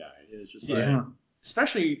about the guy. It's just like,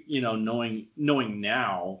 especially knowing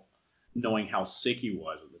now, knowing how sick he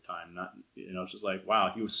was at the time. Not it's just like,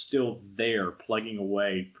 wow, he was still there plugging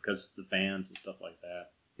away because of the fans and stuff like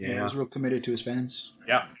that. Yeah, he was real committed to his fans.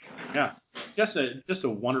 Yeah. Just a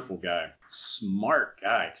wonderful guy, smart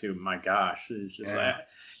guy too. My gosh, it's just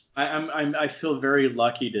I feel very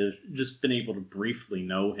lucky to just been able to briefly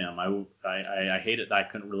know him. I hate it that I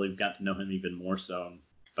couldn't really have got to know him even more so,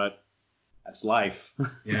 but that's life.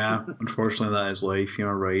 Yeah, unfortunately, that is life.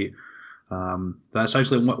 You're right. That's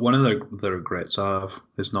actually one of the regrets I have,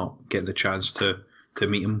 is not getting the chance to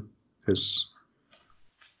meet him, because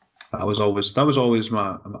that was always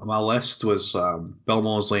my list was Bill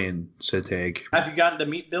Moseley and Sid Haig. Have you gotten to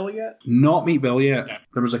meet Bill yet? Not meet Bill yet. Okay.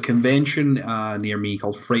 There was a convention near me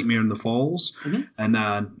called Frightmare in the Falls in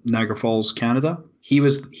Niagara Falls, Canada. He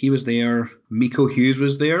was there. Miko Hughes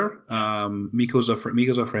was there. Miko's a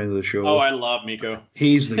friend of the show. Oh, I love Miko.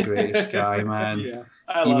 He's the greatest guy, man. Yeah,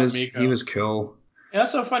 I love Miko. He was cool. And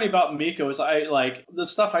that's so funny about Miko is I like the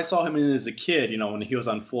stuff I saw him in as a kid, when he was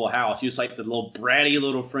on Full House. He was like the little bratty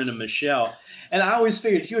little friend of Michelle. And I always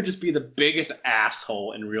figured he would just be the biggest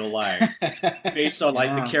asshole in real life based on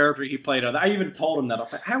the character he played on. I even told him that. I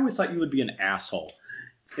was like, I always thought you would be an asshole.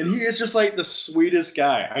 And he is just like the sweetest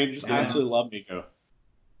guy. I just absolutely love Miko.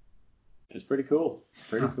 It's pretty cool.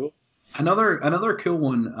 Cool. Another cool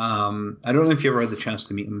one, I don't know if you ever had the chance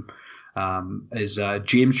to meet him, is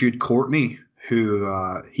James Jude Courtney,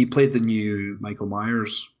 who he played the new Michael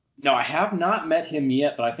Myers. No, I have not met him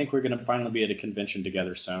yet, but I think we're going to finally be at a convention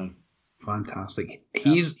together soon. Fantastic.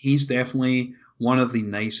 Yeah. He's definitely one of the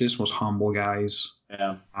nicest, most humble guys.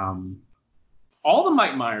 Yeah. All the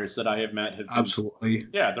Mike Myers that I have met have been, absolutely.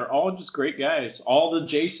 Yeah, they're all just great guys. All the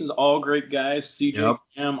Jasons, all great guys. CJ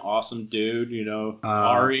Cam, awesome dude.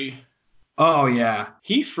 Ari. Oh yeah,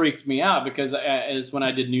 he freaked me out because as when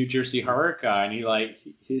I did New Jersey Horror Con,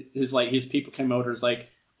 his people came over. It's like,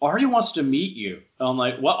 Ari wants to meet you. And I'm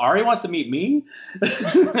like, what? Ari wants to meet me?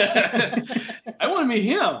 I want to meet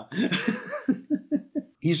him.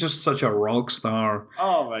 He's just such a rock star.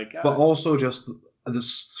 Oh my god! But also just the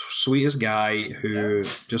sweetest guy who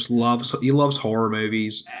just loves horror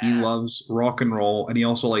movies. He loves rock and roll, and he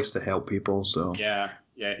also likes to help people. So yeah,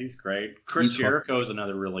 he's great. Chris Jericho is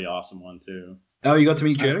another really awesome one too. Oh, you got to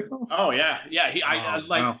meet Jericho? Oh yeah.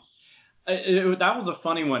 Wow. That was a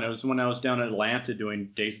funny one. It was when I was down in Atlanta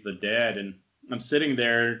doing Days of the Dead, and I'm sitting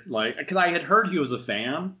there because I had heard he was a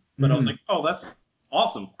fan, but I was like, oh, that's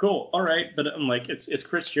awesome, cool, all right. But I'm like, it's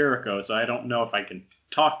Chris Jericho, so I don't know if I can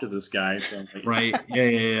talk to this guy. So I'm like, right,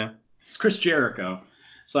 yeah. It's Chris Jericho.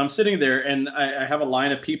 So I'm sitting there, and I have a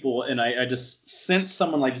line of people, and I just sense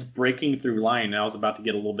someone just breaking through line. And I was about to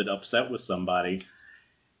get a little bit upset with somebody,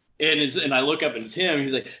 and I look up, and it's him.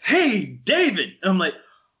 He's like, "Hey, David." And I'm like,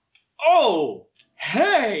 "Oh,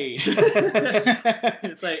 hey."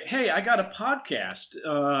 It's like, "Hey, I got a podcast.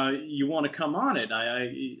 You want to come on it?"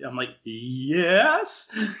 I'm like, "Yes."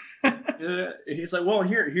 He's like, "Well,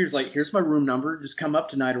 here's my room number. Just come up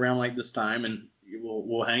tonight around this time, and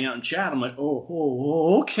we'll hang out and chat." I'm like,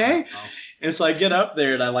 oh okay. Wow. And so I get up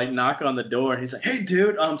there and I knock on the door, and he's like, "Hey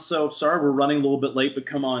dude, I'm so sorry we're running a little bit late, but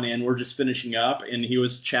come on in. We're just finishing up." And he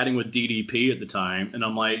was chatting with DDP at the time, and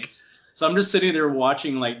I'm like, nice. So I'm just sitting there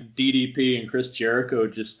watching DDP and Chris Jericho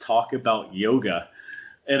just talk about yoga,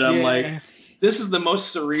 and I'm like, this is the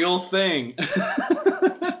most surreal thing.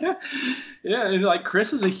 Yeah,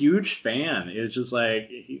 Chris is a huge fan. It's just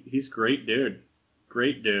he's a great dude.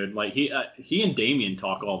 Great dude. He and Damien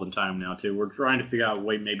talk all the time now too. We're trying to figure out a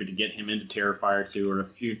way maybe to get him into Terrifier 2 or a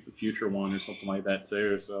future one or something like that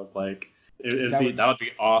too. So that would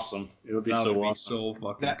be awesome. It would be so awesome. So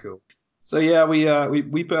fucking cool. So yeah,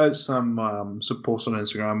 we put out some posts on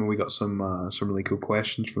Instagram, and we got some really cool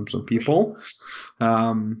questions from some people.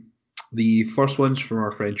 The first one's from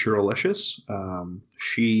our friend Churalicious.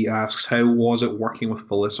 She asks, how was it working with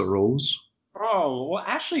Felissa Rose? Oh, well,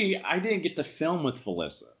 actually, I didn't get to film with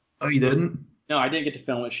Felissa. Oh, you didn't? No, I didn't get to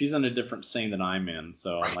film it. She's in a different scene than I'm in,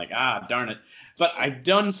 so right. I'm like, darn it. But I've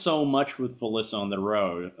done so much with Felissa on the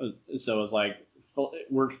road, so it's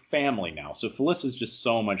we're family now. So Felissa's just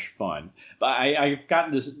so much fun. But I've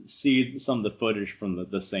gotten to see some of the footage from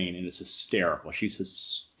the scene, and it's hysterical. She's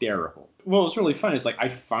hysterical. What was really fun is I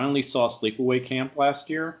finally saw Sleepaway Camp last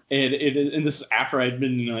year, and this is after I'd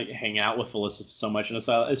been hanging out with Felissa so much. And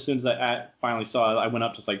so as soon as I finally saw it, I went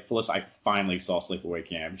up to Felissa, I finally saw Sleepaway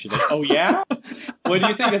Camp. And she's like, "Oh yeah, what do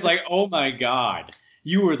you think?" It's like, "Oh my god,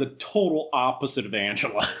 you were the total opposite of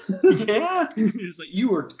Angela." Yeah, it's you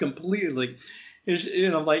were completely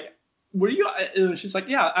and I'm like, were you? It was just like,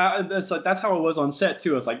 yeah, that's how I was on set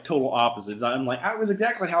too. It's like total opposite. I'm like, I was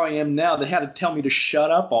exactly how I am now. They had to tell me to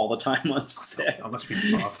shut up all the time on set. That must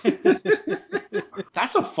be tough.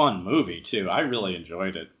 That's a fun movie too. I really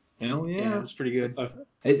enjoyed it. Hell yeah, it's pretty good.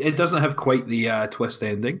 It doesn't have quite the twist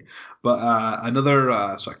ending, but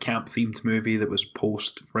another sort of camp themed movie that was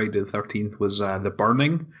post Friday the 13th was The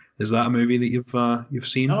Burning. Is that a movie that you've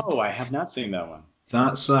seen? No, I have not seen that one.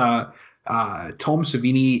 That's Tom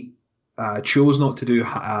Savini chose not to do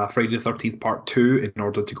Friday the 13th Part 2 in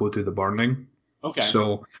order to go do The Burning. Okay.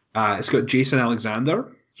 So it's got Jason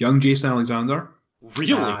Alexander, young Jason Alexander.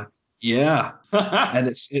 Really? Yeah. And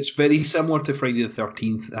it's very similar to Friday the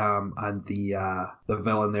 13th, and the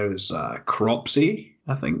villain there is Cropsey,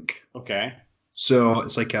 I think. Okay. So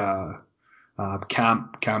it's like a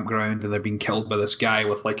campground, and they're being killed by this guy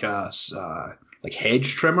with like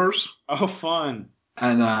hedge trimmers. Oh, fun.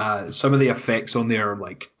 And some of the effects on there are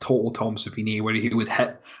like total Tom Savini, where he would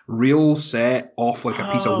hit real set off like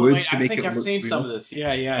a piece of wood to make it look real. I think I've seen some of this.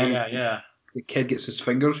 Yeah. The kid gets his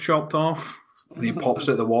fingers chopped off, and he pops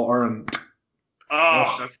out the water and.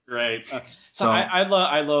 Oh, that's great. So I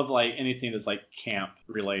love like anything that's like camp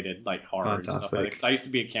related, like horror and stuff like that. 'Cause I used to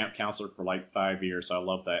be a camp counselor for like 5 years, so I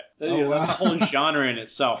love that. Oh, wow. That's a whole genre in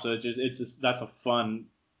itself. So it's just that's a fun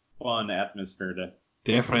atmosphere to.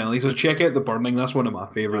 Definitely. So check out The Burning. That's one of my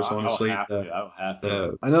favorites, honestly. I'll have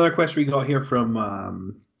to. Another question we got here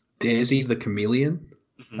from Desi the Chameleon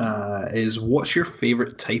is, what's your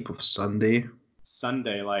favorite type of sundae?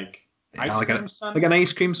 Sundae, like ice cream sundae? Like an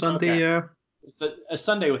ice cream sundae, yeah. A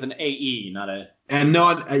sundae with an AE, not a... And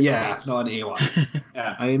not an A1.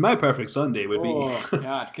 Yeah. I mean, my perfect sundae would be... Oh,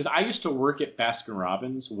 God. Because I used to work at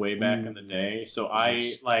Baskin-Robbins way back in the day. So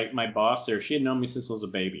nice. My boss there, she had known me since I was a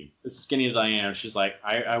baby. As skinny as I am, she's like,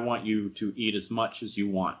 I want you to eat as much as you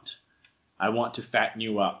want. I want to fatten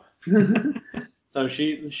you up. So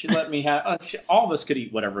she let me have... all of us could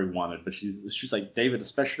eat whatever we wanted, but she's like, David,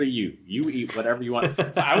 especially you. You eat whatever you want.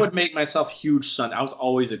 So I would make myself huge sundae. I was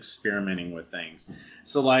always experimenting with things.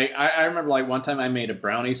 So like I remember like one time I made a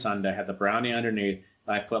brownie sundae. I had the brownie underneath.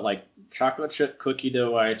 I put like chocolate chip cookie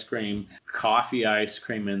dough ice cream, coffee ice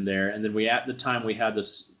cream in there, and then at the time we had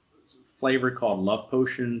this flavor called Love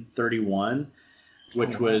Potion 31.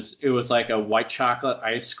 Which was like a white chocolate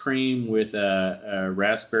ice cream with a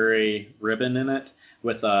raspberry ribbon in it,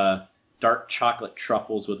 with dark chocolate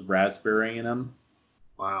truffles with raspberry in them.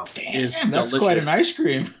 Wow, damn, that's quite an ice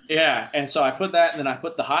cream. Yeah, and so I put that, and then I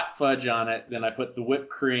put the hot fudge on it. Then I put the whipped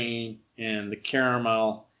cream and the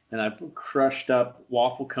caramel, and I put crushed up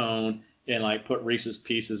waffle cone, and I put Reese's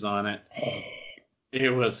Pieces on it.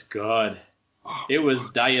 It was good. It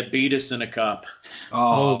was diabetes in a cup.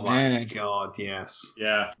 Oh my God, yes.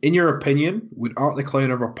 Yeah. In your opinion, would Art the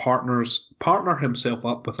Clown ever partner himself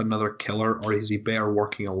up with another killer, or is he better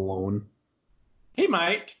working alone? He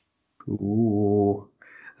might. Ooh.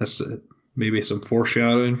 That's maybe some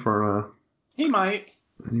foreshadowing for he might.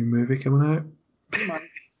 A new movie coming out. He might.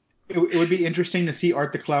 It would be interesting to see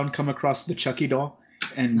Art the Clown come across the Chucky doll,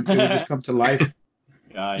 and it would just come to life.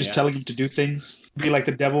 Telling him to do things, be like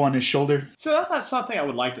the devil on his shoulder. So that's not something I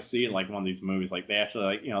would like to see in like one of these movies. Like they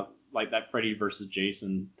actually like that Freddy versus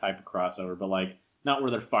Jason type of crossover, but like not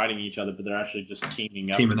where they're fighting each other, but they're actually just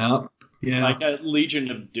teaming up. Yeah. Like a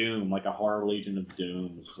Legion of Doom, like a horror Legion of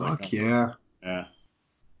Doom. Fuck yeah. Yeah.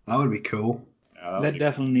 That would be cool. Yeah, that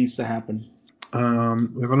definitely needs to happen.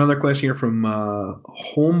 We have another question here from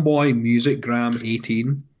Homeboy Musicgram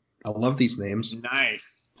 18. I love these names.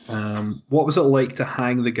 Nice. What was it like to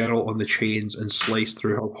hang the girl on the chains and slice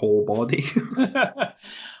through her whole body?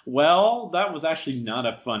 Well, that was actually not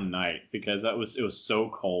a fun night because it was so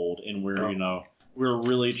cold, and we're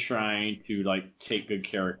really trying to like take good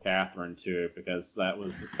care of Catherine too, because that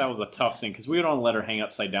was a tough thing because we don't let her hang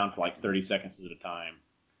upside down for like 30 seconds at a time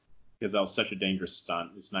because that was such a dangerous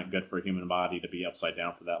stunt. It's not good for a human body to be upside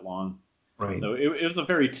down for that long. Right. So it was a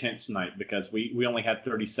very tense night because we only had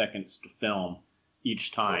 30 seconds to film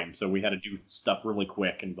each time, so we had to do stuff really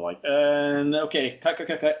quick and be like, okay, cut,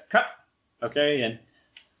 okay, and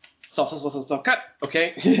stop, cut,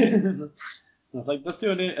 okay. I was like, let's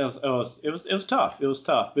do it. It was tough. It was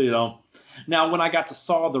tough, but now when I got to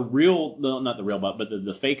saw not the real butt, but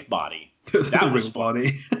the fake body, that was fun.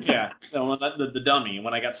 Body. Yeah, the dummy.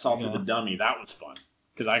 When I got to saw through the dummy, that was fun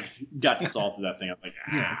because I got to saw through that thing. I was like,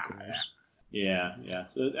 of course. Yeah.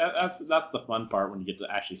 So that's the fun part when you get to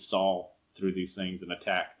actually saw through these things and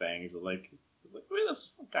attack things. Like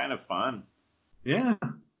that's kind of fun. Yeah,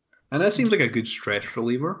 and that seems like a good stress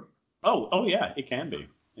reliever. Oh yeah, it can be.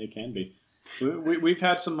 We've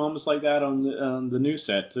had some moments like that on the new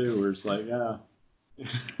set too, where it's like,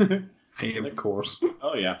 Hey, of course.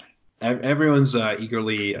 Oh yeah. Everyone's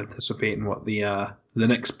eagerly anticipating what the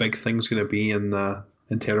next big thing's going to be in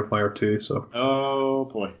Terrifier 2. So. Oh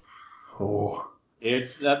boy. Oh.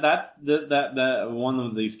 It's that one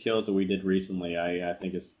of these kills that we did recently. I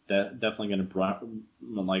think is definitely going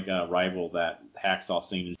to rival that hacksaw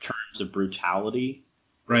scene in terms of brutality.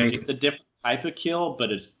 Right. It's a different type of kill,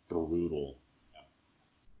 but it's brutal.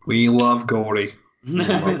 We love gory.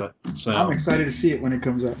 Love it. So. I'm excited to see it when it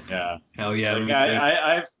comes out. Yeah. Hell yeah. Like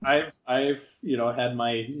I've had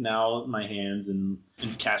my hands in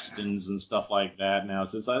intestines and stuff like that now.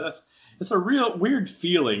 So it's a real weird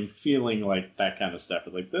feeling like that kind of stuff.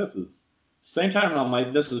 Like this is same time I'm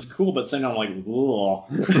like this is cool, but same time I'm like whoa.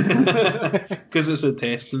 Because it's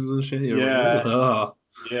intestines and shit. Yeah. Like, oh.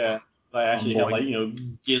 Yeah. I actually have like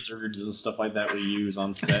gizzards and stuff like that we use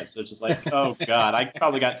on set. So it's just like, oh god, I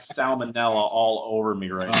probably got salmonella all over me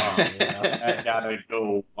right now. Yeah. I gotta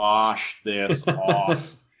go wash this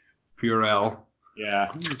off. Purell.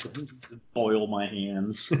 Yeah, boil my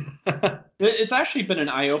hands. It's actually been an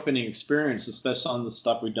eye-opening experience, especially on the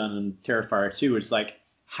stuff we've done in Terrifier 2. It's like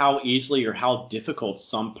how easily or how difficult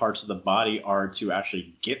some parts of the body are to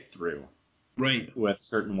actually get through. Right. With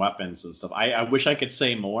certain weapons and stuff. I wish I could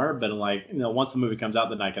say more, but I'm like, once the movie comes out,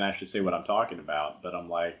 then I can actually say what I'm talking about. But I'm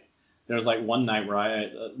like, there was like one night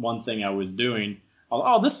where one thing I was doing,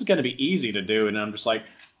 this is going to be easy to do. And I'm just like,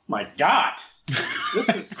 my God, this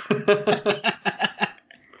is...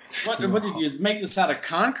 What did you make this out of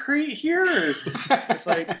concrete here? It's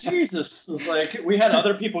like Jesus. It's like we had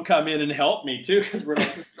other people come in and help me too because we're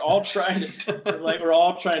all trying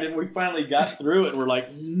to. We finally got through it. And we're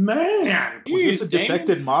like, man, was this a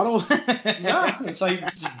defected model? Yeah, it's like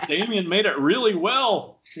Damien made it really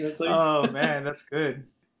well. It's like, oh man, that's good.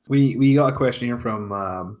 We got a question here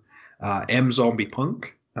from M Zombie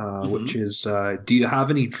Punk, which is, do you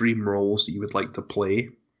have any dream roles that you would like to play?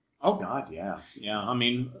 Oh God, yeah. I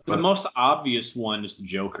mean, the most obvious one is the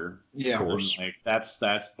Joker. Yeah, of course. Like that's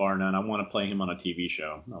bar none. I want to play him on a TV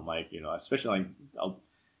show. I'm like, especially like,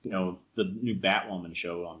 the new Batwoman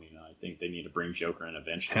show. I mean, I think they need to bring Joker in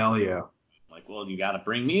eventually. Hell yeah. Like, well, you got to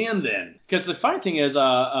bring me in then. Because the funny thing is,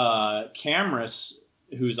 Cameras,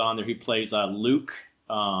 who's on there, he plays Luke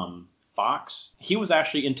Fox. He was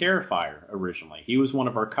actually in Terrifier originally. He was one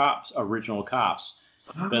of our original cops.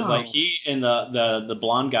 But it's like he and the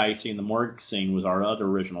blonde guy you see in the morgue scene was our other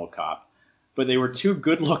original cop. But they were too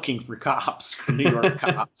good looking for cops, for New York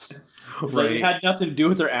cops. It's like it had nothing to do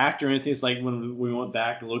with their act or anything. It's like when we went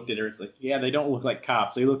back and looked at her, it's like, yeah, they don't look like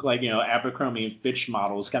cops. They look like, Abercrombie and Fitch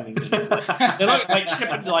models coming in. It's like, they look like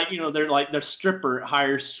shipping, they're stripper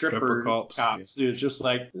cops. Yeah. It's just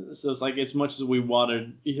like, so it's like as much as we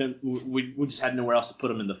wanted, we just had nowhere else to put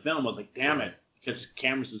them in the film. I was like, damn it. Because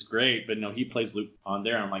Cameras is great, but he plays Luke on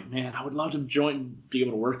there. I'm like, man, I would love to be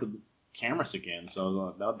able to work with Cameras again.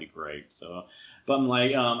 So that would be great. So, but I'm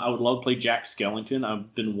like, I would love to play Jack Skellington.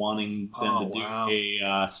 I've been wanting them to do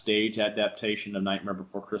a stage adaptation of Nightmare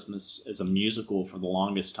Before Christmas as a musical for the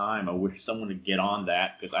longest time. I wish someone would get on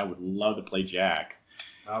that because I would love to play Jack.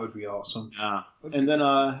 That would be awesome. And then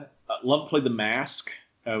I'd love to play The Mask.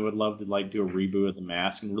 I would love to do a reboot of The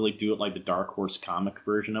Mask and really do it like the Dark Horse comic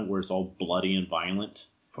version of it, where it's all bloody and violent.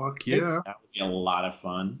 Fuck yeah! That would be a lot of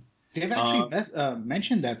fun. They've actually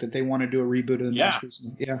mentioned that they want to do a reboot of The Mask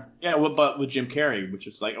recently. Yeah. Yeah, but with Jim Carrey, which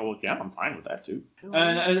is like, oh yeah, I'm fine with that too.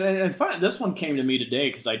 And fine, this one came to me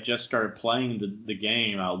today because I just started playing the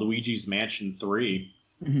game Luigi's Mansion 3.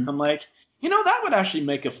 Mm-hmm. I'm like, that would actually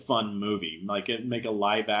make a fun movie. Like make a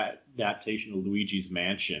live adaptation of Luigi's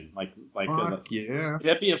Mansion. Yeah.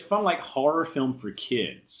 It'd be a fun horror film for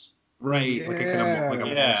kids. Right. Yeah. Like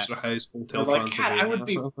a Monster House, Hotel Transylvania. I would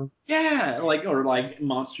be. Yeah, or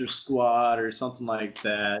Monster Squad or something like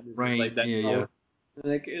that. Right. Like that. Yeah.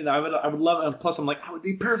 Like I would love it. Plus, I'm like, I would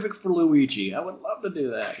be perfect for Luigi. I would love to do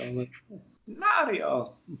that. I'm like,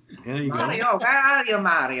 Mario. There you Mario, where are you,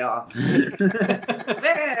 Mario?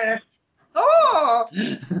 There. Oh!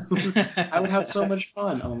 I would have so much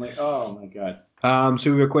fun. I'm like, oh my god.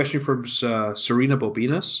 So we have a question from Serena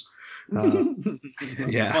Bobinas.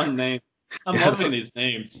 Yeah. Fun name. I'm loving these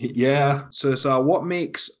names. Yeah. So it's what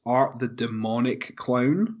makes Art the demonic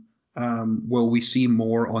clown? Will we see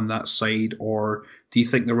more on that side, or do you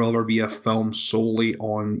think there will ever be a film solely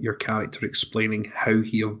on your character explaining how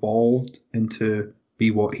he evolved into be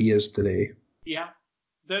what he is today? Yeah.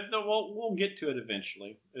 We'll get to it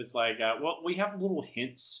eventually. It's like, we have little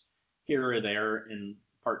hints here or there in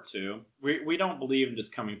part 2. We don't believe in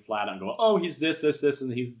just coming flat out and go, oh, he's this,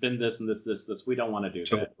 and he's been this, and this. We don't want to do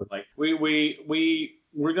that. Like we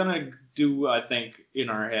we're gonna do, I think, in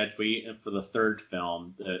our heads, for the third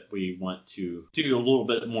film that we want to do a little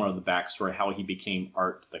bit more of the backstory, how he became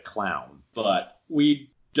Art the Clown. But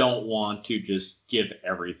we don't want to just give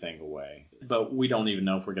everything away. But we don't even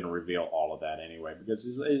know if we're going to reveal all of that anyway, because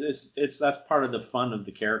it's that's part of the fun of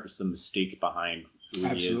the characters, the mystique behind who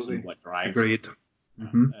he is and what drives him. Agreed.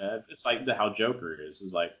 Mm-hmm. It's like how Joker is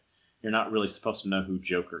like, you're not really supposed to know who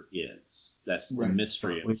Joker is. That's the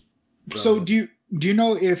mystery of it. So do you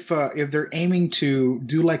know if they're aiming to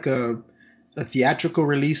do like a theatrical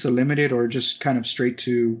release, a limited, or just kind of straight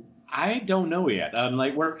to? I don't know yet.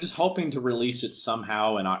 Like, we're just hoping to release it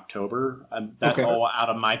somehow in October. That's all out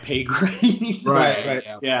of my pay grade. Right.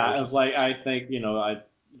 Yeah, I was like, I think, it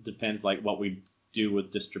depends like what we do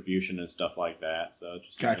with distribution and stuff like that. So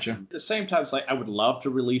just gotcha. At the same time, it's like I would love to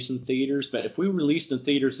release in theaters, but if we released in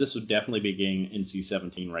theaters, this would definitely be getting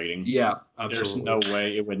NC-17 rating. Yeah, absolutely. There's no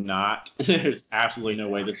way it would not. There's absolutely no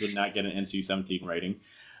way this would not get an NC-17 rating.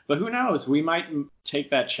 But who knows? We might take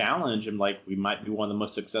that challenge and we might be one of the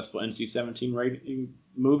most successful NC-17 rating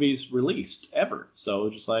movies released ever. So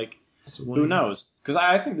just who knows? Because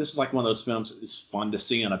I think this is like one of those films it's fun to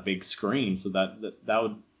see on a big screen. So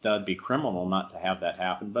that would be criminal not to have that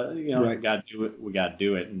happen. But we got to do it. We got to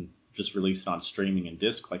do it and just release it on streaming and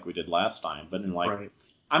disc like we did last time. But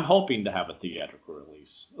I'm hoping to have a theatrical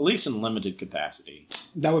release, at least in limited capacity.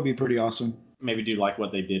 That would be pretty awesome. Maybe do like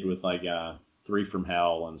what they did with 3 from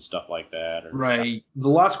Hell and stuff like that. Right. The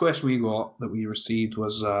last question we received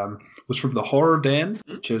was from the Horror Den,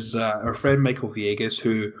 which is our friend Michael Viegas,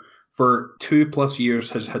 who for 2+ years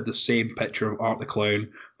has had the same picture of Art the Clown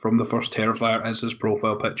from the first Terrifier as his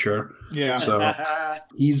profile picture. Yeah. So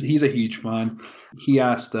he's a huge fan. He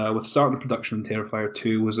asked, with starting the production of Terrifier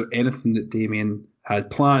 2, was there anything that Damien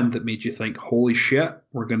had planned that made you think, holy shit,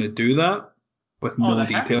 we're going to do that? With no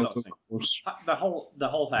details, of course. The whole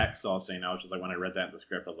hacksaw scene, I was just like, when I read that in the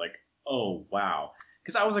script, I was like, oh, wow.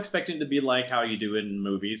 Because I was expecting it to be like how you do it in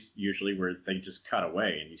movies, usually where they just cut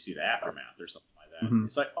away and you see the aftermath or something like that. Mm-hmm.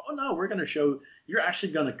 It's like, oh, no, we're going to show, you're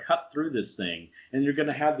actually going to cut through this thing, and you're going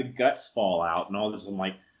to have the guts fall out and all this. I'm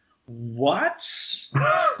like, what?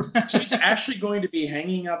 She's actually going to be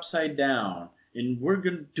hanging upside down, and we're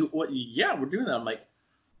going to do what? Yeah, we're doing that. I'm like,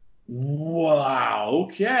 wow,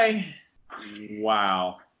 okay.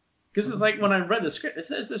 Wow. Because it's like when I read the script, it's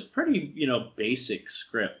this pretty, basic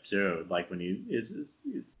script too. Like when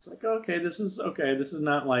it's like, okay, this is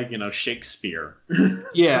not like, Shakespeare.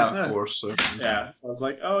 Yeah, of course. Yeah. So I was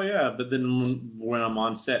like, oh yeah. But then when I'm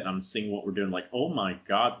on set and I'm seeing what we're doing, like, oh my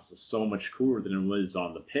God, this is so much cooler than it was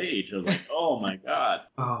on the page. I was like, oh my God.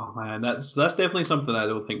 Oh man, that's definitely something I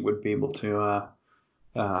don't think would be able to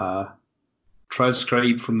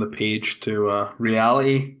transcribe from the page to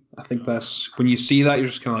reality. I think that's when you see that, you're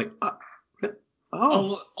just kind of like,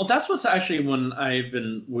 oh, that's what's actually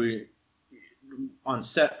when we on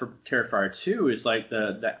set for Terrifier 2 is like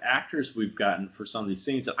the actors we've gotten for some of these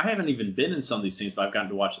scenes. I haven't even been in some of these scenes, but I've gotten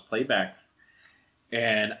to watch the playback,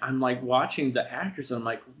 and I'm like watching the actors, and I'm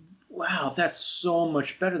like, wow, that's so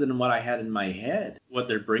much better than what I had in my head. What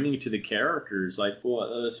they're bringing to the characters,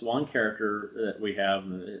 this one character that we have,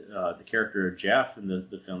 the character of Jeff in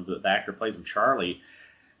the film, the actor plays him, Charlie.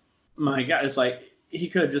 My God, it's like he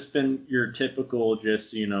could have just been your typical,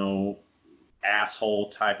 just asshole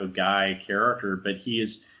type of guy character, but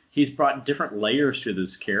he's brought different layers to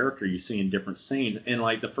this character you see in different scenes. And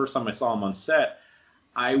like the first time I saw him on set,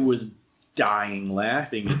 I was dying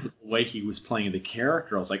laughing at the way he was playing the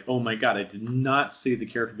character. I was like, oh my God, I did not see the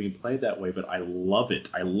character being played that way, but I love it.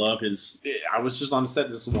 I love I was just on set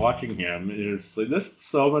just watching him, and it's like, this is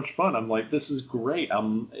so much fun. I'm like, this is great. I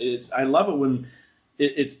love it when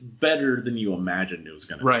it's better than you imagined it was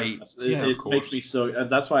going to be. Right. It makes me so...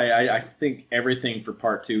 That's why I think everything for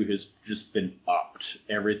part 2 has just been upped.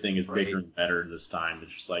 Everything is bigger and better this time.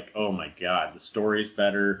 It's just like, oh my God, the story's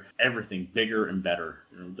better. Everything bigger and better.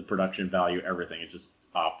 The production value, everything. It just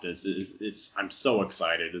upped. I'm so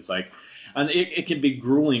excited. It's like... And it can be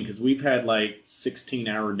grueling because we've had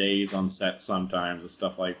 16-hour days on set sometimes and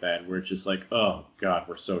stuff like that where it's just like, oh God,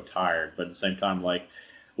 we're so tired. But at the same time,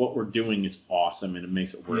 what we're doing is awesome, and it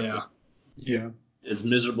makes it worth it. Yeah. As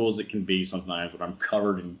miserable as it can be sometimes when I'm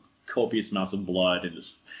covered in copious amounts of blood and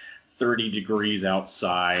it's 30 degrees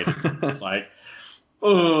outside. It's like,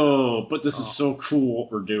 oh, but this is so cool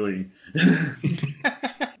what we're doing.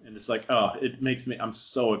 And it's like, it makes me, I'm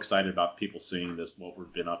so excited about people seeing this, what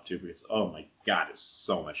we've been up to, because, oh my God, it's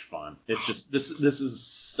so much fun. It's just, this is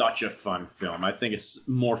such a fun film. I think it's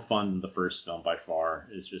more fun than the first film by far.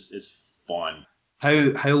 It's fun.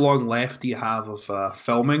 How long left do you have of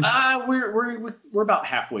filming? We're about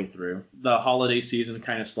halfway through. The holiday season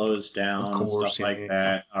kind of slows down and stuff like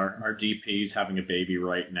that. Our DP's having a baby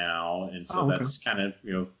right now, and so that's kind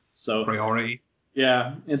of so priority.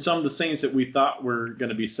 Yeah, and some of the scenes that we thought were going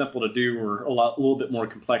to be simple to do were a little bit more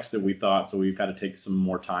complex than we thought. So we've had to take some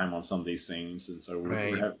more time on some of these scenes, and so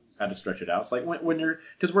we had to stretch it out. It's like when you're,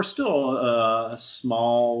 because we're still a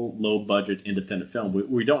small, low budget independent film.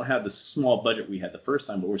 We don't have the small budget we had the first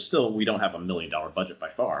time, but we don't have $1 million budget by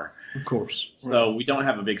far. Of course. So we don't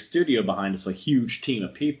have a big studio behind us, a huge team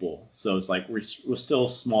of people. So it's like we're still a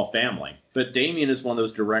small family. But Damien is one of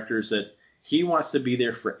those directors that he wants to be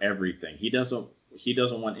there for everything. He doesn't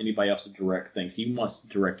want anybody else to direct things. He wants to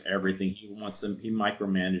direct everything. He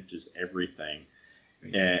micromanages everything.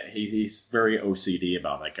 He's very OCD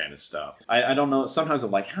about that kind of stuff. I don't know. Sometimes I'm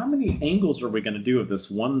like, how many angles are we going to do of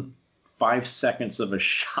this 5 seconds of a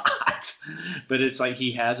shot? But it's like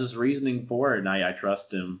he has his reasoning for it, and I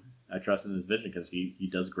trust him. I trust in his vision because he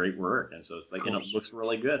does great work, and so it's like, it looks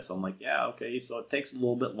really good. So I'm like, yeah, okay. So it takes a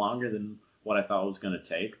little bit longer than what I thought it was going to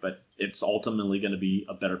take, but it's ultimately going to be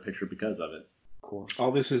a better picture because of it.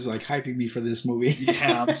 All this is like hyping me for this movie.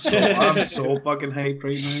 Yeah, I'm so fucking hyped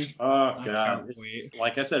right now. Oh god!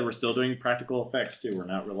 Like I said, we're still doing practical effects too. We're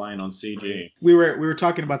not relying on CG. We were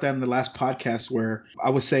talking about that in the last podcast where I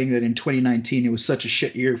was saying that in 2019 it was such a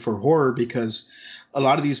shit year for horror because a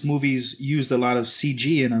lot of these movies used a lot of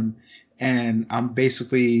CG in them, and I'm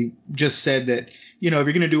basically just said that if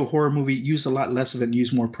you're gonna do a horror movie, use a lot less of it and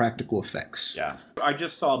use more practical effects. Yeah, I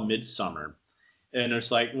just saw Midsommar. And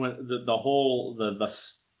it's like when the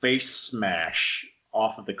face smash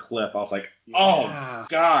off of the cliff. I was like, oh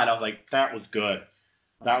god! I was like, that was good.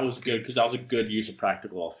 That was good because that was a good use of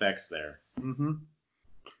practical effects there. Mm-hmm. And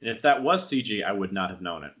if that was CG, I would not have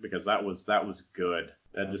known it because that was good.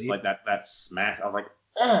 That just like that smash. I was like,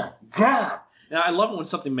 oh god! And I love it when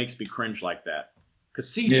something makes me cringe like that because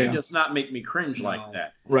CG does not make me cringe like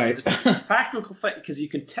that. Right. It's practical effect because you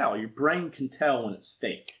can tell. Your brain can tell when it's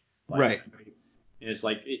fake. Right. And it's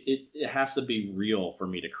like it has to be real for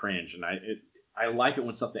me to cringe, and I like it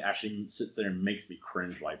when something actually sits there and makes me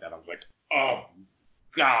cringe like that. I'm like, oh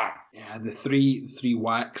god, yeah, the three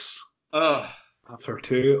whacks. After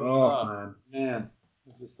 2, man,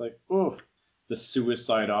 it's just like oof, the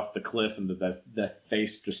suicide off the cliff and the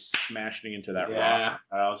face just smashing into that rock.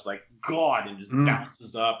 I was like, god, and just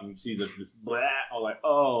bounces up and you see this blah. I was like,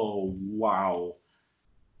 oh wow.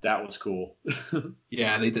 That was cool.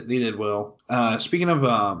 Yeah, they did well. Speaking of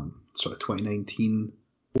sort of 2019,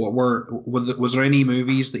 was there any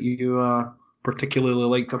movies that you particularly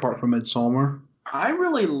liked apart from Midsommar? I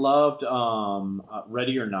really loved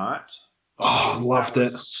Ready or Not. Oh, loved it.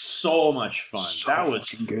 So much fun. That was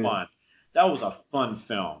fun. That was a fun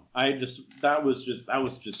film. I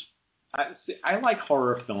like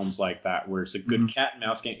horror films like that where it's a good cat and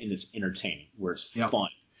mouse game and it's entertaining, where it's fun.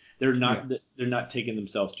 They're not taking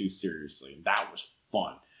themselves too seriously. That was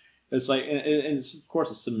fun. It's like, and it's, of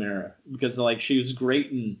course, it's Samara because like she was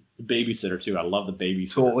great in The Babysitter too. I love The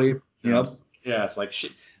Babysitter. Totally. Yep. Yeah, it's like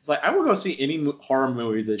I will go see any horror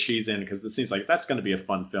movie that she's in because it seems like that's going to be a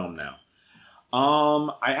fun film now.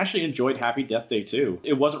 I actually enjoyed Happy Death Day too.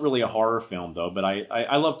 It wasn't really a horror film though, but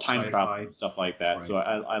I love time travel and stuff like that. Right. So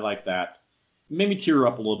I like that. It made me tear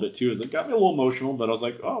up a little bit too. It got me a little emotional, but I was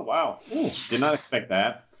like, oh wow, did not expect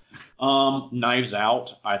that. Knives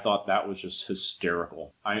Out, I thought that was just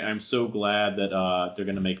hysterical. I'm so glad that they're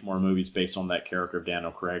going to make more movies based on that character of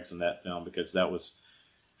Daniel Craig's in that film because that was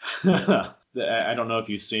I don't know if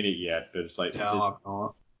you've seen it yet, but it's like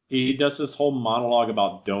he does this whole monologue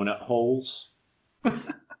about donut holes.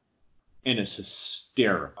 And it's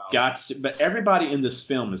hysterical. Got to see, but everybody in this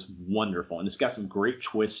film is wonderful, and it's got some great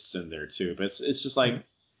twists in there too. But it's just like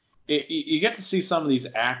you get to see some of these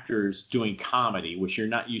actors doing comedy, which you're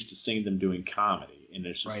not used to seeing them doing comedy, and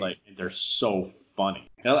it's just like they're so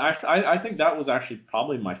funny. I think that was actually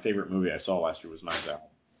probably my favorite movie I saw last year was Knives Out.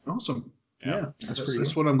 Awesome. Yeah,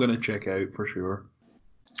 that's what I'm going to check out for sure.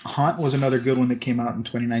 Haunt was another good one that came out in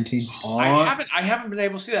 2019. I haven't been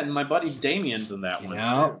able to see that, and my buddy Damien's in that one.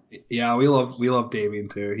 Yeah, we love Damien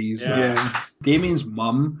too. He's Damien's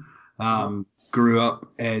mum grew up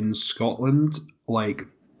in Scotland, like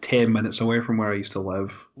 10 minutes away from where I used to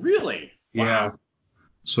live. Really? Yeah. Wow.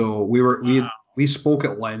 So we spoke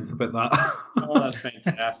at length about that. Oh, that's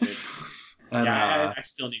fantastic. And, I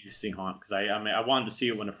still need to see Haunt because I wanted to see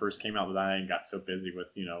it when it first came out, but I got so busy with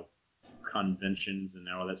conventions and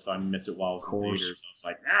all that, so I missed it while I was in theaters. So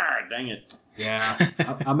I was like, dang it. Yeah,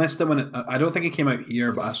 I missed it when I don't think it came out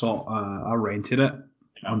here, but I rented it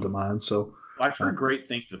on demand. So I've heard great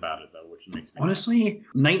things about it though, which makes me honestly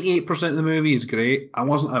 98% of the movie is great. I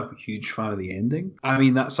wasn't a huge fan of the ending. I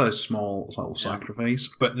mean, that's a small little sacrifice,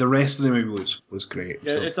 but the rest of the movie was great.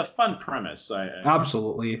 Yeah, so. It's a fun premise.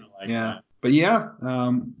 Absolutely, I like that. But yeah,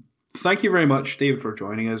 thank you very much, David, for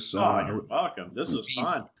joining us. You're welcome. This was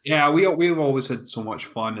fun. Yeah, we've always had so much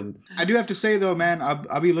fun, and I do have to say though, man,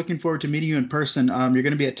 I'll be looking forward to meeting you in person. You're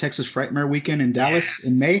going to be at Texas Frightmare Weekend in Dallas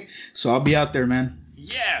in May, so I'll be out there, man.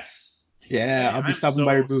 Yes. Yeah, I'll be stopping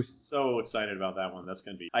by your booth. So excited about that one. That's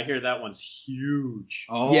going to be. I hear that one's huge.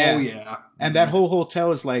 Oh yeah. And that whole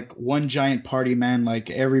hotel is like one giant party, man. Like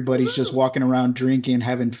everybody's just walking around drinking,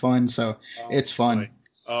 having fun. So it's fun. Boy.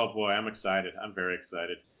 Oh boy, I'm excited. I'm very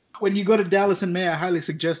excited. When you go to Dallas in May, I highly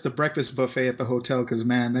suggest the breakfast buffet at the hotel because,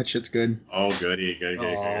 man, that shit's good. Oh, goody, good.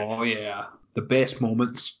 Oh, yeah. The best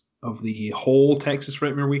moments of the whole Texas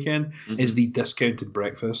Frightmare Weekend is the discounted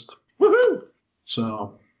breakfast. Woohoo!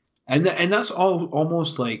 So, and that's all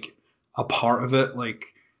almost like a part of it. Like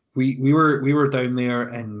we were down there,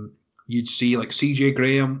 and you'd see like CJ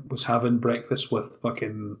Graham was having breakfast with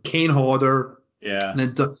fucking Kane Hodder. Yeah. And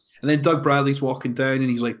then Doug Bradley's walking down and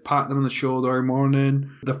he's like patting him on the shoulder every morning.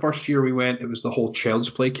 The first year we went, it was the whole Child's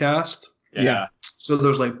Play cast. Yeah. So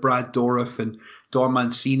there's like Brad Dourif and Don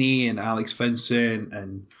Mancini and Alex Vincent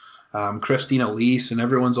and Christina Lease, and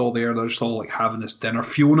everyone's all there. They're just all like having this dinner.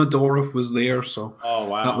 Fiona Dourif was there, so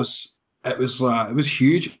it was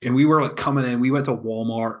huge. And we were like coming in. We went to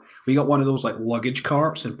Walmart. We got one of those like luggage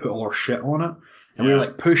carts and put all our shit on it. And we were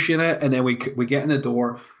like pushing it, and then we get in the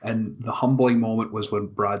door, and the humbling moment was when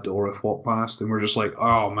Brad Dourif walked past, and we're just like,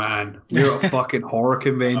 "Oh man, we're at a fucking horror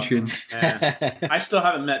convention." I still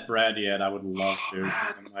haven't met Brad yet. I would love to.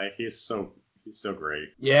 Like, he's so great.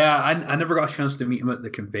 Yeah, I never got a chance to meet him at the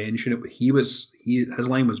convention. His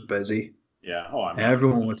line was busy. Yeah.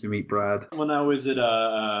 Everyone wanted to meet Brad. When I was at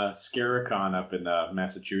Scaricon up in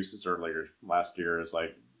Massachusetts earlier last year, it's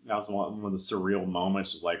like. That was one of the surreal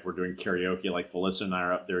moments. Was like we're doing karaoke, like Felissa and I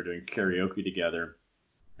are up there doing karaoke together,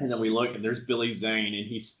 and then we look and there's Billy Zane and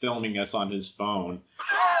he's filming us on his phone,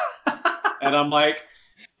 and I'm like,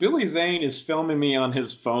 Billy Zane is filming me on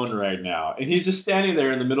his phone right now, and he's just standing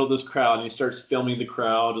there in the middle of this crowd, and he starts filming the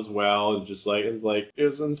crowd as well, and just like it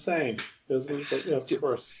was insane. It was like, yes, of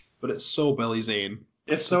course, but it's so Billy Zane.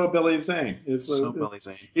 It's so Billy Zane. It's so Billy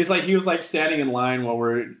Zane. He was like standing in line while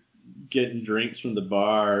we're getting drinks from the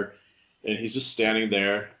bar, and he's just standing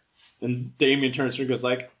there, and Damien turns to him and goes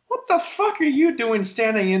like, "What the fuck are you doing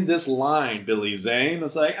standing in this line, Billy Zane?"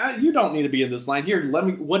 It's like, you don't need to be in this line. Here,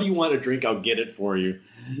 what do you want to drink? I'll get it for you.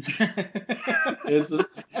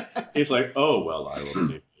 He's like, "Oh well, I will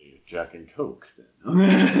take a Jack and Coke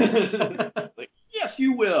then." Like, yes,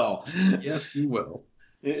 you will. Yes, you will.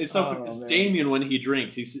 It's so Damien when he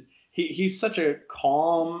drinks, He's such a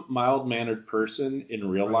calm, mild-mannered person in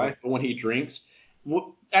real life, but when he drinks,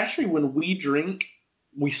 actually, when we drink,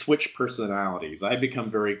 we switch personalities. I become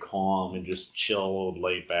very calm and just chilled,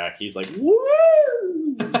 laid back. He's like,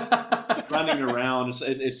 woo! Running around.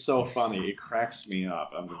 It's so funny. It cracks me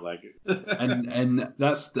up. I'm just like... and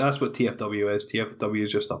that's what TFW is. TFW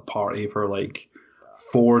is just a party for like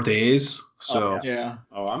 4 days. So yeah.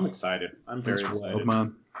 Oh, I'm excited. I'm very excited. Wild,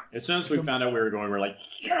 man. As soon as we found out we were going, we were like,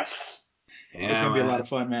 yes! Yeah, it's going to be a lot of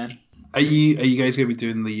fun, man. Are you guys going to be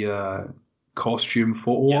doing the costume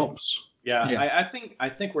photo ops? Yeah. I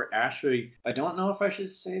think we're actually, I don't know if I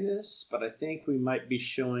should say this, but I think we might be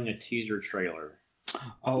showing a teaser trailer.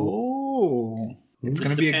 Oh. It's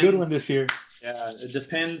going to be a good one this year. Yeah, it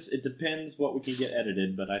depends. It depends what we can get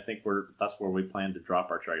edited, but I think that's where we plan to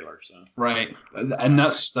drop our trailer. So right, and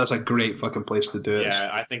that's a great fucking place to do it.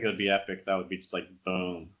 Yeah, I think it would be epic. That would be just like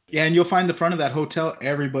boom. Yeah, and you'll find the front of that hotel.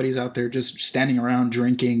 Everybody's out there just standing around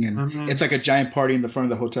drinking, and it's like a giant party in the front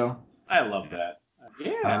of the hotel. I love that.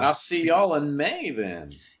 Yeah, and I'll see y'all in May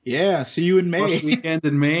then. Yeah, see you in May. First weekend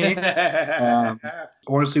in May.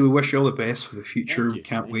 Honestly, we wish you all the best for the future.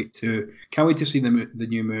 Can't wait to see the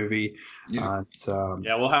new movie. Yeah. And,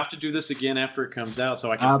 we'll have to do this again after it comes out,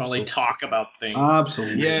 so I can finally talk about things.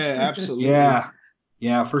 Absolutely. Yeah, absolutely.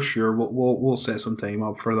 Yeah, for sure. We'll set some time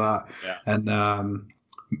up for that. Yeah. And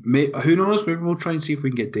who knows? Maybe we'll try and see if we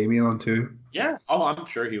can get Damien on too. Yeah. Oh, I'm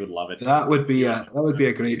sure he would love it. That would be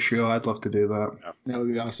a great show. I'd love to do that. Yeah. That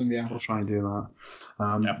would be awesome. Yeah, we'll try and do that.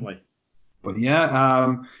 Definitely. But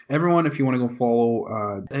yeah, everyone, if you want to go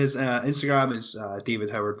follow his Instagram is David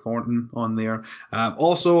Howard Thornton on there.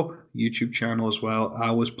 Also, YouTube channel as well. I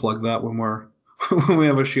always plug that when we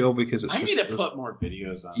have a show because it's. I need to put more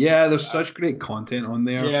videos on. Yeah, there's such great content on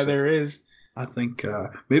there. Yeah, there is. I think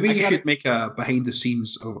maybe you should make a behind the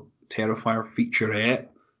scenes of Terrifier featurette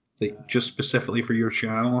just specifically for your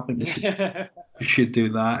channel. I think you should do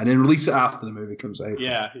that, and then release it after the movie comes out.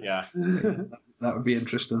 Yeah. That would be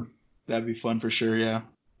interesting. That'd be fun for sure. Yeah.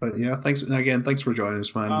 But yeah, thanks again. Thanks for joining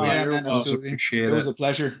us, man. Yeah, man, absolutely. Appreciate it. It was a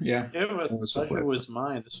pleasure. Yeah. Pleasure was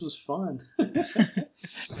mine. This was fun.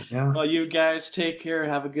 Yeah. Well, you guys take care.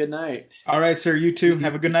 Have a good night. All right, sir. You too.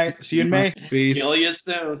 Have a good night. See you in May. Peace. Kill you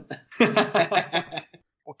soon.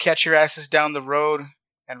 We'll catch your asses down the road.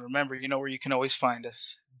 And remember, you know where you can always find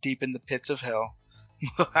us. Deep in the pits of hell.